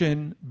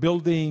extraction,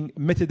 building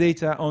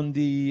metadata on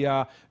the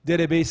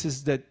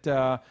databases that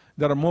are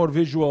more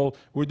visual.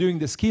 We're doing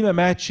the schema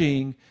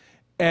matching,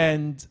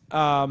 and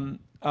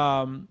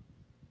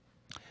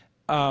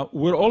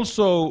we're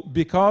also,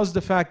 because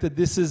the fact that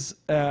this is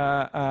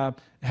healthcare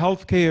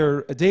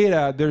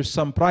data, there's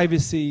some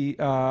privacy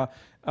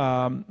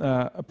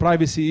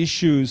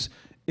issues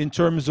in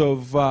terms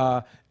of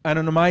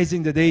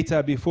anonymizing the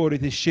data before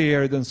it is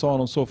shared and so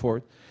on and so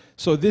forth.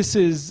 So this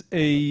is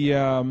a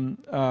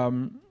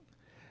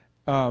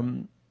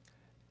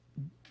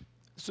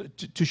so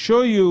to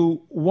show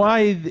you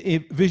why the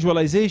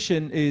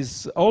visualization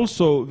is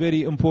also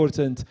very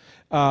important.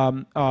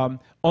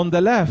 On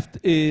the left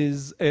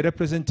is a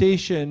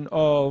representation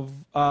of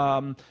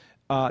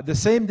the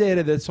same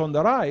data that's on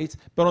the right,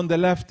 but on the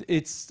left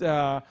it's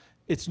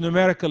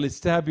numerical, it's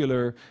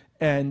tabular,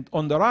 and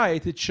on the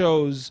right it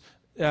shows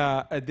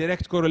a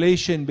direct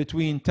correlation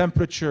between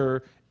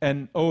temperature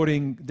and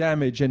O-ring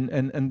damage,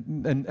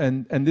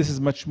 and this is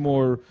much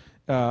more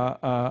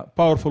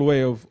powerful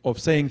way of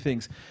saying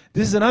things.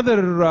 This is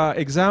another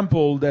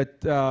example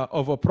that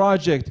of a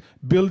project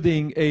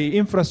building a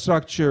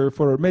infrastructure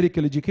for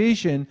medical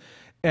education,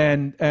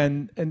 and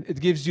it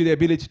gives you the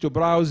ability to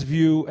browse,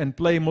 view, and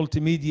play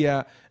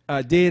multimedia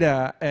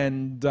data,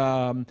 and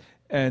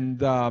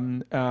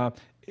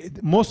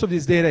most of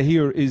this data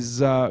here is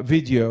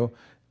video,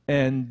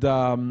 and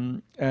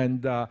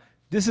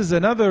this is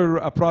another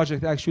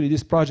project. Actually,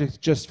 this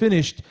project just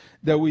finished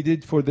that we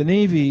did for the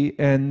Navy,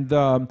 and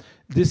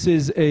this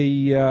is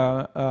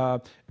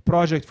a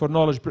project for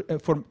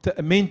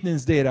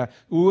maintenance data.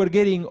 We were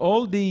getting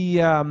all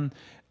the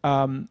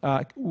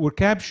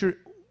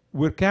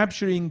we're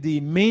capturing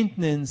the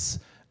maintenance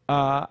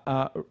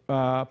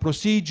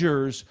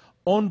procedures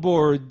on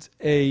board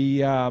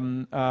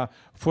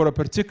for a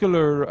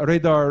particular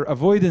radar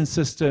avoidance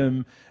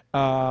system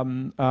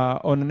on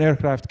an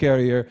aircraft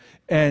carrier,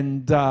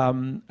 and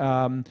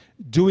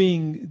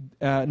doing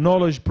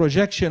knowledge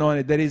projection on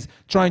it. That is,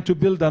 trying to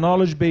build a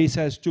knowledge base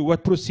as to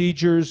what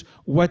procedures,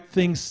 what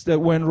things that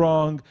went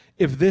wrong.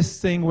 If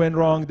this thing went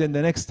wrong, then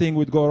the next thing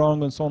would go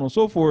wrong, and so on and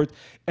so forth.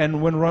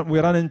 And when we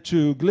run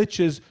into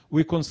glitches,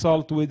 we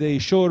consult with a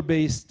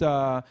shore-based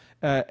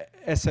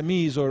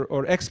SMEs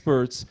or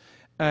experts.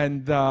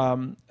 And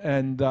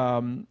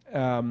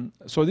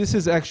so this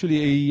is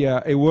actually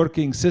a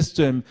working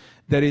system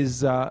that is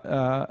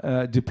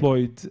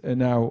deployed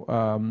now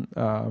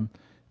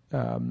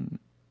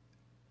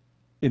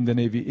in the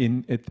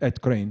Navy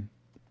at Crane.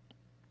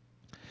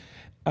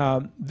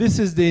 This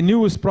is the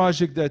newest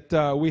project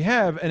that we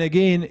have, and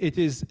again, it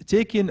is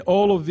taking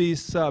all of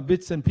these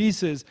bits and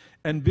pieces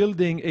and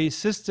building a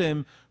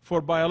system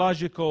for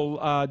biological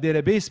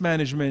database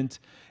management,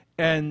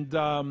 and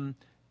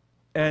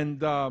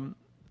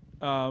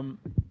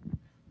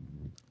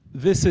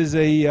this is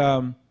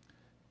a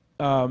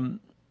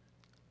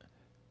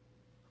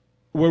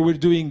where we're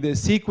doing the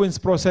sequence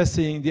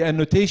processing, the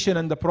annotation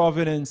and the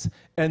provenance,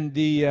 and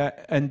the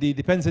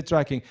dependency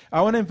tracking.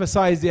 I want to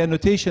emphasize the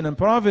annotation and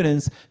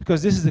provenance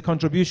because this is the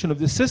contribution of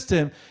the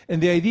system,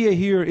 and the idea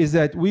here is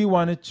that we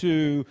wanted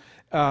to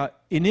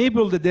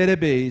enable the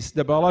database,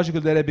 the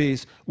biological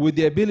database, with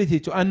the ability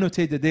to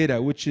annotate the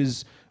data, which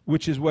is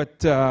what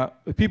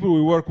people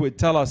we work with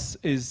tell us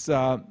is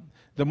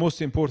the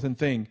most important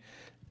thing.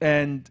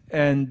 And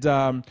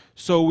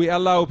so we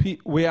allow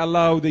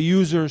the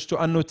users to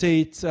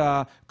annotate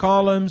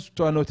columns,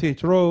 to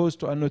annotate rows,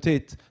 to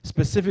annotate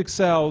specific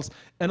cells,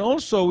 and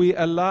also we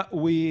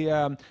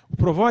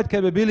provide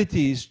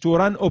capabilities to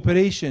run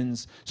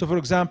operations. So, for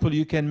example,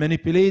 you can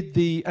manipulate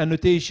the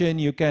annotation,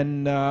 you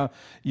can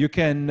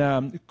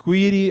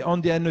query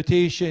on the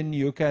annotation,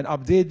 you can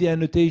update the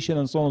annotation,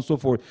 and so on and so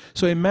forth.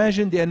 So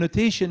imagine the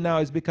annotation now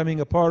is becoming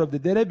a part of the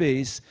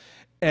database.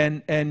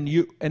 And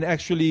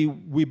actually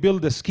we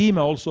build a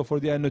schema also for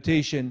the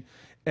annotation,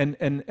 and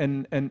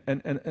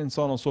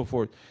so on and so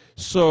forth.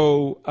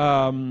 So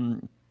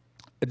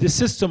the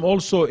system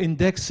also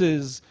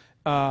indexes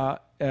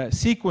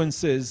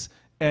sequences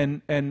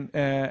and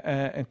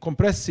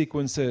compressed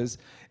sequences,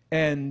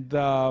 and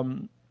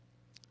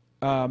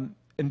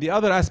the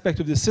other aspect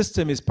of the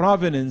system is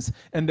provenance,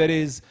 and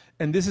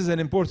this is an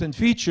important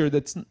feature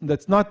that's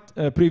not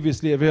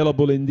previously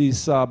available in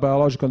these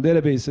biological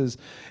databases,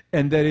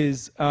 and that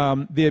is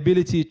the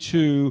ability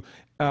to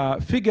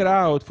figure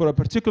out for a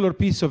particular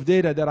piece of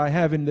data that I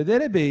have in the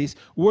database,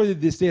 where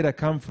did this data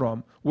come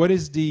from? What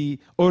is the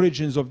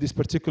origins of this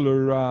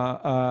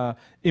particular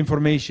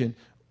information?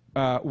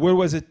 Where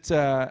was it,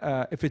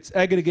 if it's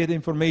aggregate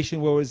information,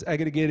 where was it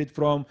aggregated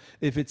from?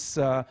 If it's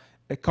a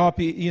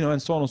copy,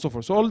 and so on and so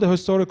forth. So all the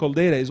historical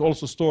data is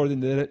also stored in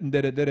the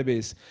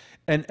database.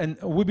 And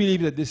we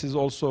believe that this is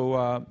also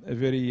a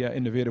very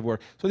innovative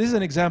work. So this is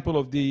an example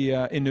of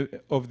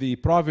the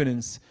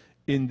provenance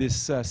in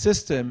this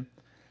system.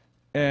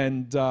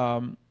 And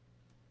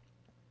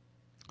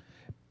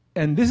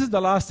this is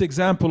the last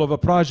example of a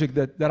project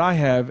that I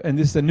have, and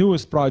this is the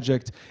newest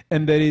project,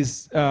 and that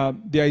is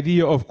the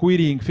idea of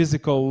querying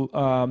physical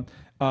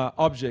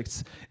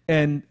objects.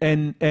 And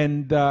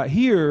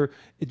here,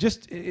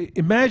 just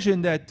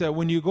imagine that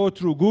when you go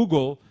through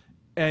Google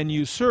and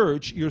you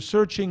search, you're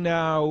searching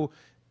now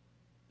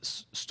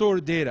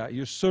stored data,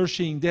 you're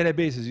searching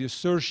databases, you're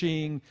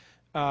searching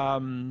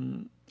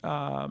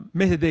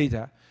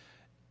metadata.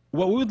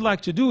 What we would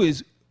like to do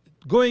is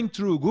going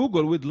through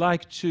Google would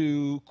like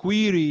to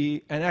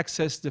query and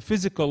access the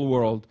physical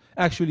world,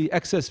 actually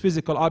access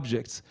physical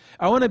objects.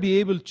 I want to be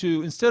able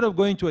to, instead of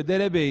going to a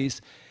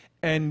database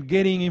and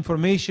getting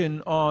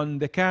information on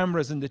the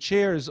cameras and the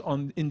chairs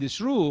in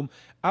this room,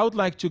 I would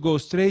like to go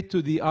straight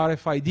to the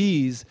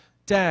RFIDs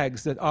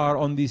tags that are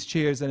on these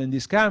chairs and in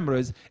these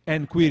cameras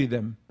and query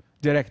them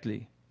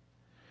directly.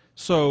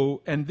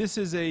 So, and this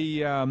is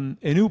a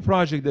new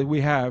project that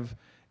we have,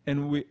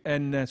 and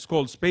it's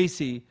called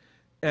Spacey.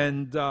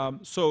 And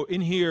so in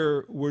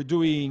here, we're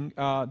doing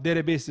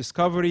database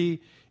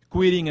discovery,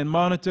 querying and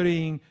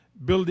monitoring,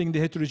 building the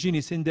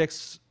heterogeneous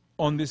index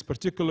on this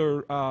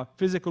particular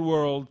physical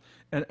world,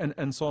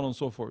 and so on and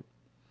so forth.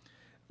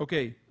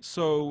 Okay,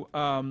 so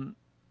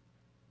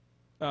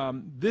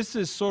this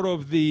is sort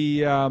of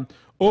the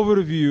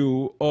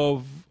overview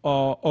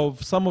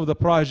of some of the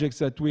projects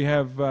that we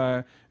have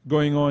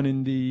going on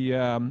in the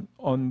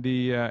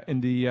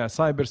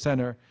Cyber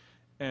Center,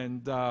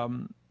 and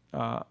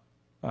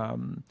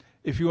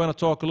if you want to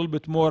talk a little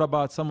bit more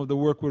about some of the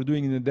work we're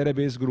doing in the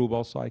database group,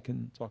 also I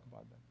can talk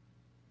about that.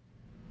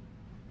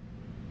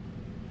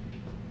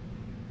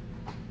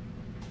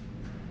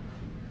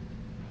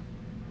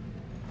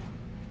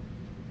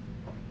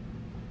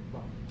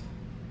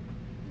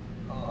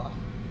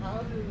 How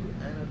do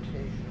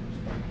annotations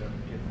end up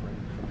different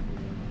from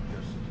being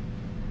just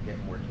get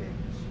more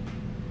tables?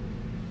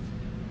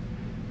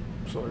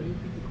 Sorry,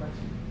 repeat the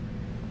question.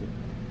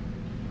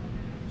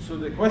 So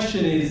the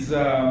question is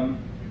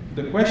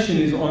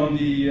on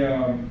the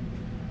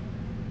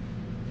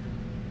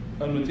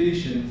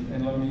annotations,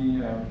 and let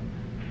me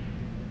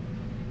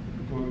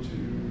go to.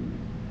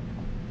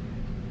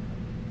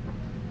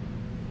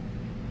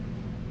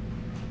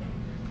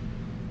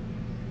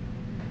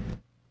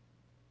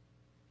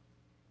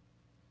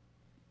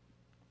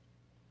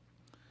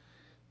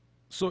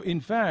 So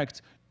in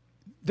fact,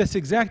 that's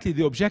exactly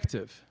the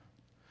objective.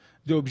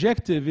 The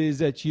objective is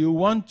that you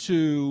want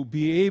to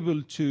be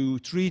able to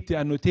treat the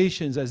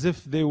annotations as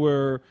if they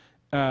were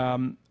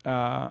part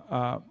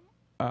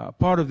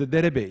of the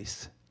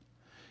database.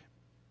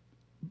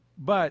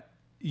 But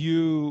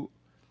you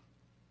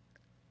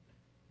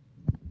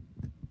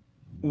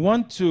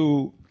want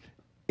to,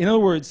 in other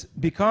words,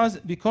 because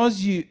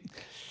you,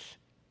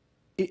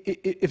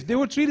 if they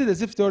were treated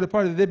as if they were a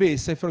part of the database,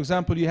 say for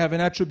example you have an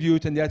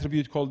attribute and the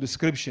attribute called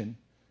description,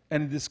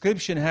 and the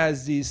description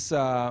has these,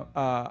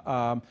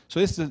 so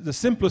this is the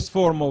simplest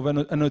form of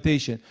an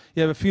annotation.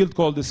 You have a field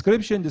called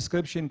description.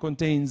 Description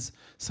contains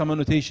some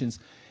annotations.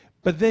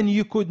 But then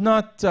you could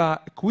not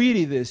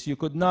query this. You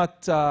could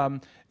not,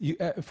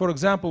 for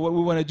example, what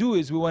we want to do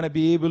is we want to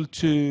be able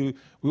to,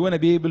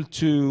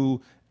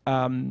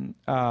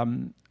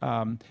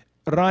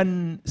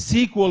 run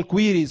SQL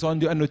queries on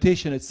the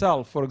annotation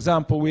itself. For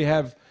example, we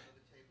have,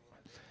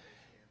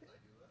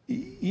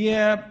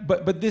 yeah,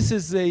 but this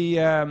is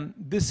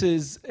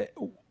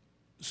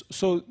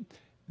so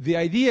the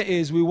idea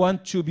is we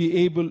want to be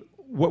able,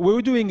 what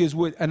we're doing is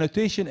with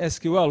annotation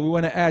SQL, we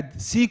want to add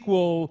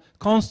SQL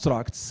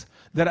constructs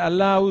that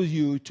allow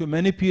you to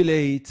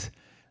manipulate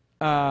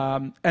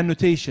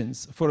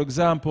annotations. For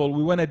example,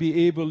 we want to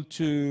be able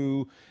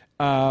to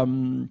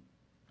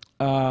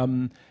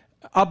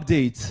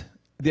update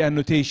the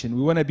annotation.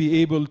 We want to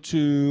be able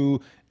to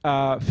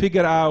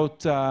figure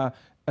out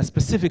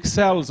specific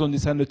cells on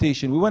this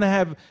annotation. We want to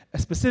have a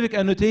specific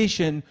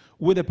annotation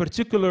with a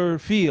particular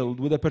field,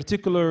 with a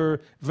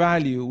particular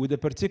value, with a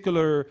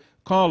particular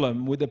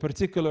column, with a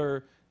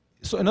particular.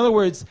 So in other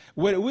words,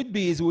 what it would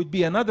be is it would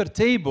be another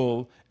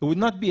table. It would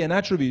not be an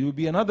attribute. It would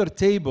be another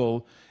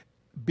table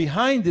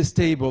behind this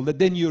table that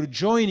then you're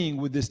joining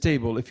with this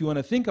table. If you want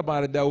to think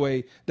about it that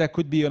way, that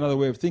could be another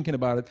way of thinking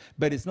about it,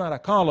 but it's not a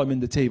column in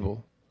the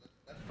table.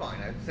 That's fine.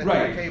 I said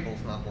right. More tables,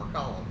 not more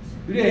columns.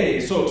 Yeah.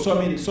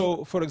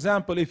 So for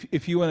example,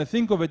 if you want to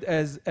think of it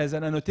as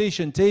an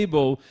annotation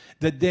table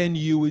that then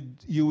you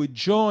would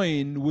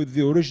join with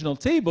the original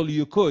table,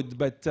 you could,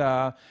 but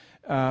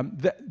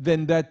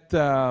then that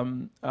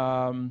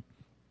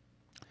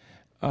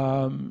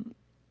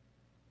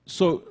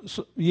so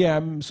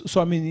yeah.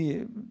 So I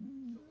mean.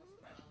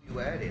 You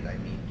add it. I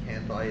mean,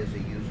 can't I, as a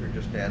user,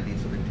 just add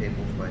these other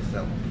tables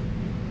myself?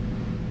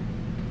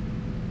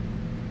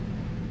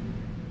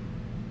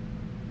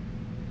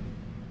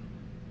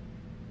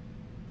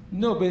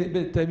 No,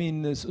 but I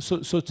mean,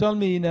 so tell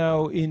me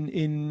now,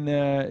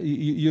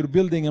 you're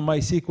building a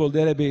MySQL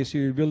database,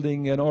 you're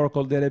building an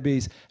Oracle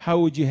database. How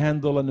would you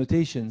handle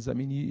annotations? I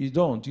mean, you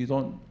don't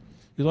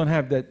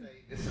have that.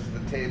 This is the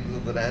table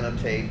that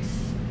annotates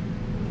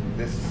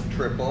this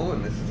triple,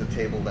 and this is a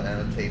table to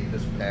annotate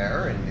this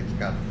pair, and it's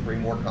got 3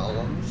 more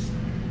columns.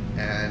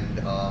 And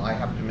I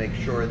have to make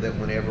sure that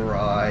whenever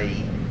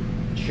I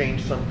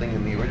change something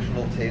in the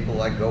original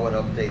table, I go and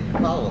update the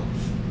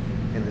columns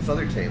in this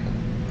other table.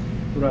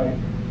 Right.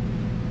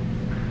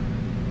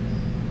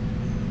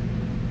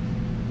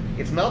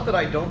 It's not that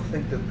I don't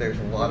think that there's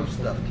a lot of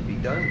stuff to be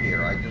done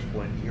here. I just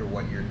wanted to hear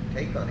what your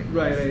take on it was.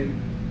 Right.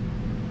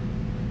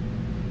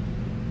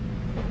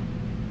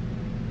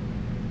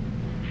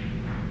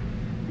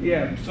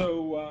 Yeah,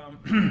 so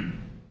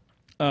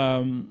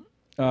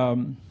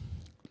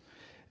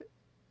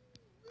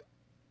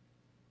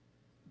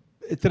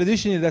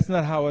traditionally, that's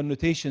not how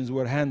annotations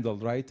were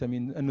handled, right? I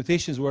mean,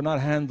 annotations were not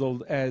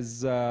handled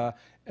as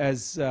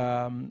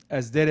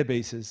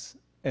databases.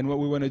 And what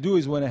we want to do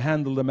is we want to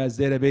handle them as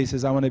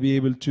databases. I want to be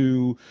able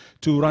to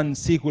run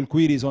SQL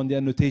queries on the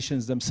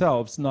annotations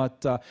themselves,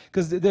 not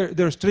because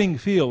they're string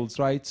fields,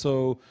 right?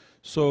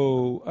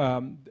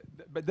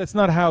 But that's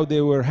not how they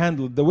were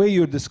handled. The way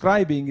you're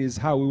describing is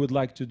how we would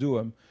like to do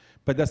them,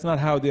 but that's not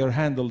how they are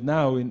handled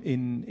now in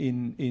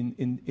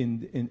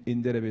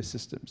database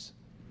systems.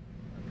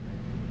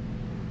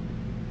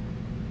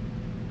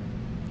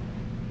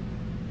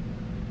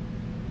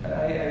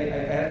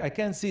 I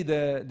can't see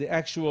the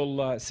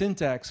actual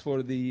syntax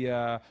for the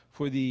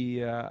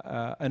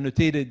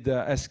annotated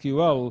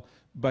SQL,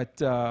 but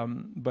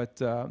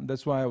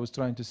that's why I was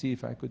trying to see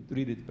if I could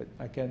read it, but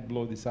I can't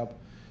blow this up.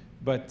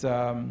 But so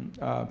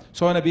I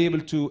want to be able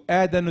to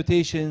add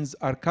annotations,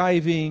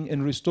 archiving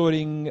and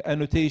restoring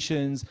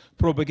annotations,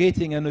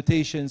 propagating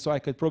annotations, so I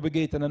could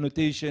propagate an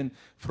annotation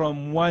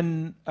from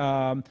one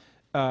column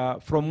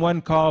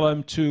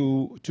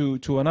to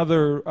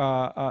another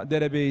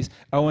database.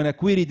 I want to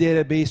query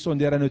database on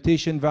their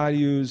annotation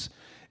values,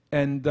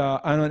 and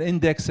I want to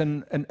index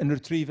and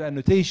retrieve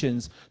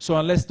annotations. So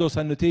unless those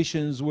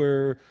annotations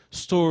were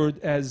stored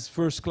as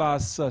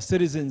first-class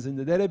citizens in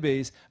the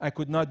database, I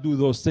could not do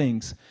those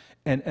things.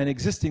 And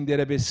existing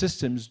database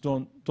systems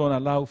don't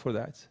allow for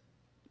that.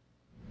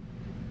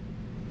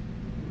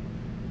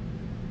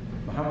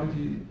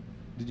 Mohammed,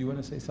 did you want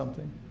to say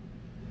something?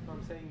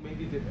 I'm saying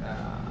maybe that,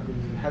 I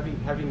mean,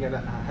 having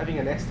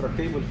an extra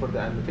table for the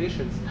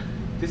annotations.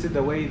 This is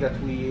the way that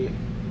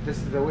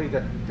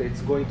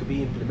it's going to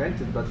be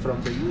implemented. But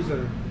from the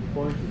user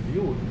point of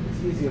view,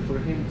 it's easier for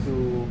him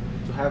to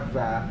have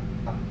a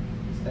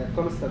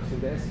construct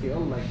in the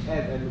SQL like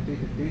add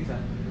annotated data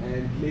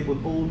and label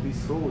all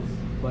these rows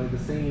by the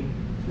same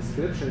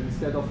description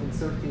instead of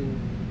inserting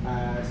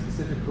a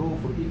specific row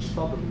for each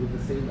tuple with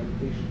the same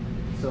annotation.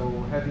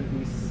 So having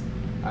these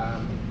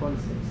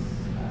constants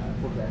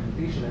for the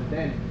annotation, and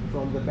then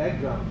from the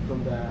background,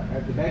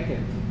 at the back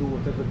end, do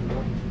whatever you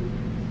want to do.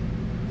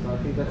 So I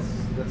think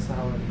that's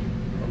how I.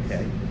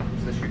 Okay.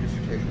 Is this your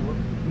dissertation work?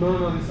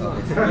 No, this is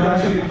not. No,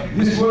 actually,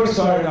 this work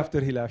started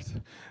after he left.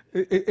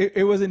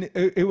 It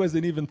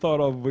wasn't even thought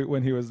of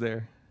when he was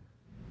there.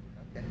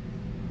 Okay.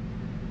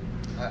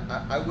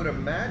 I would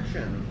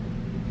imagine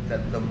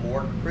that the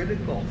more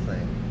critical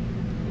thing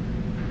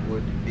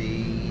would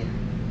be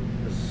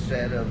the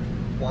set of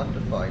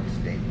quantified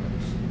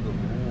statements, the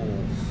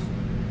rules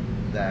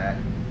that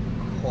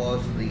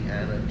cause the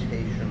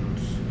annotations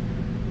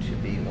to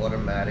be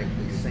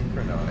automatically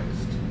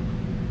synchronized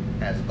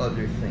as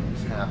other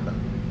things happen.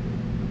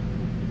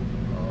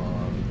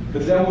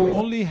 But that will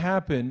only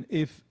happen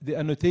if the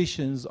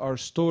annotations are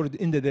stored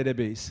in the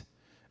database.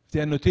 If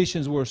the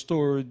annotations were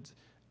stored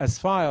as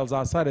files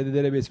outside of the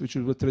database, which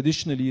is what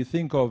traditionally you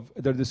think of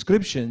their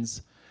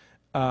descriptions,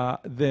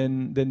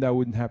 then that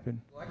wouldn't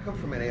happen. Well, I come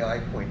from an AI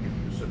point of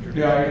view, so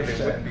traditionally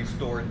they wouldn't be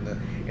stored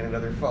in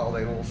another file,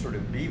 they'd all sort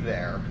of be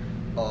there.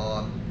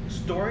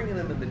 Storing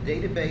them in the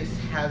database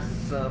has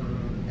some,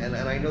 and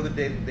I know the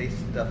database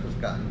stuff has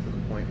gotten to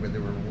the point where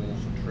there were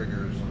rules and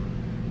triggers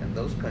and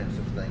those kinds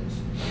of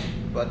things.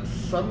 But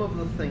some of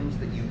the things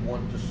that you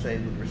want to say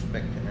with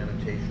respect to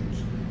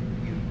annotations,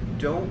 you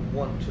don't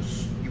want to,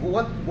 you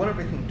want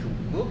everything to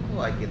look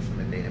like it's in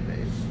the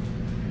database,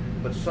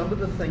 but some of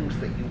the things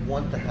that you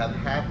want to have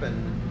happen,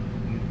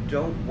 you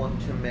don't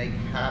want to make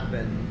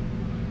happen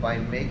by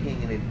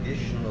making an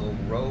additional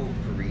row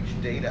for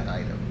each data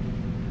item.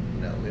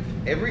 You know, if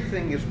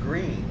everything is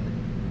green,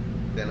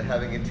 then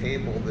having a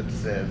table that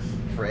says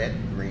Fred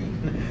green,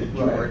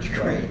 George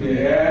green.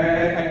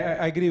 Yeah,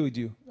 I agree with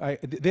you. I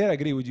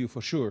agree with you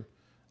for sure.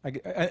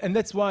 And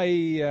that's why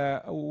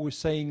we're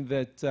saying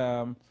that,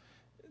 I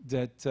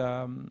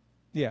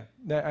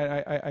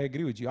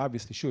agree with you,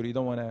 obviously, sure. You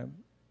don't want to,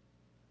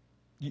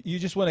 you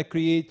just want to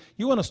create,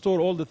 you want to store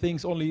all the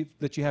things only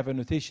that you have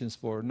annotations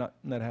for, not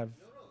have.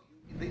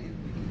 No,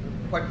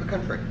 quite the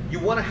contrary. You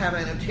want to have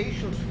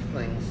annotations for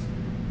things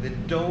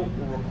that don't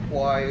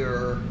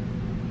require,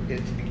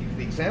 the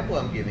example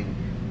I'm giving,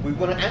 we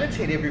want to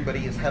annotate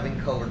everybody as having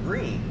color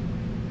green,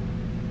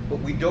 but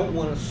we don't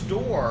want to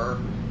store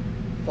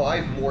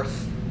 5 more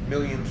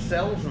million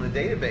cells in the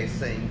database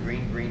saying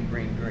green, green,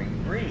 green,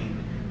 green,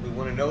 green. We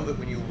want to know that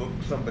when you look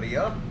somebody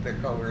up, their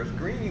color is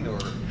green, or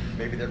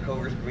maybe their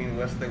color is green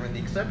unless they're in the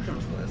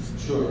exceptions list.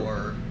 Sure.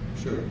 Or,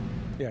 sure.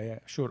 Yeah,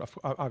 sure.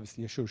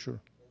 Obviously, sure.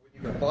 When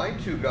you combine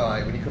two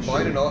guys, when you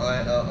combine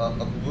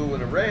a blue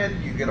and a red,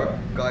 you get a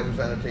guy whose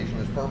annotation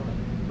is purple.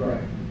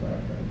 Right.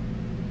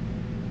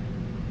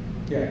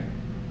 Yeah,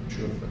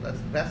 sure. So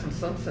that's in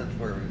some sense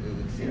where it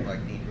would seem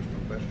like the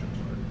interesting questions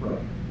are. Right.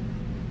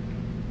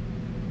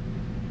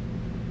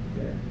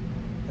 Yeah.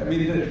 I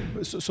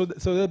mean, so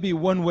there'll be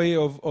one way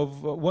of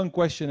one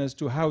question as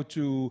to how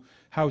to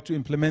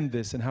implement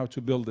this and how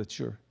to build it.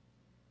 Sure.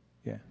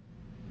 Yeah.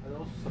 And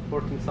also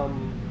supporting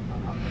some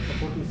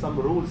supporting some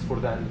rules for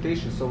the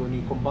annotation. So when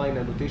you combine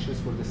annotations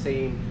for the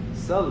same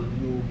cell,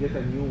 you get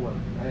a new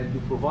one, and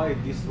you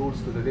provide these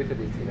rules to the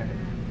database in a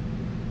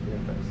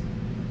interface.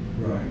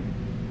 Right.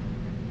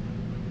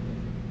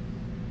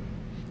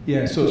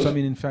 Yeah. So I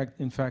mean, in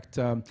fact,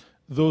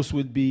 those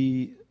would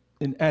be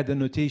in add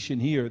annotation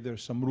here.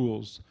 There's some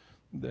rules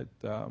that.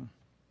 Yeah.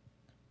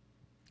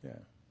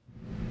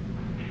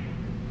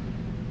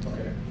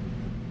 Okay.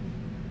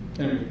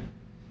 Anyway,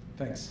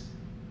 thanks.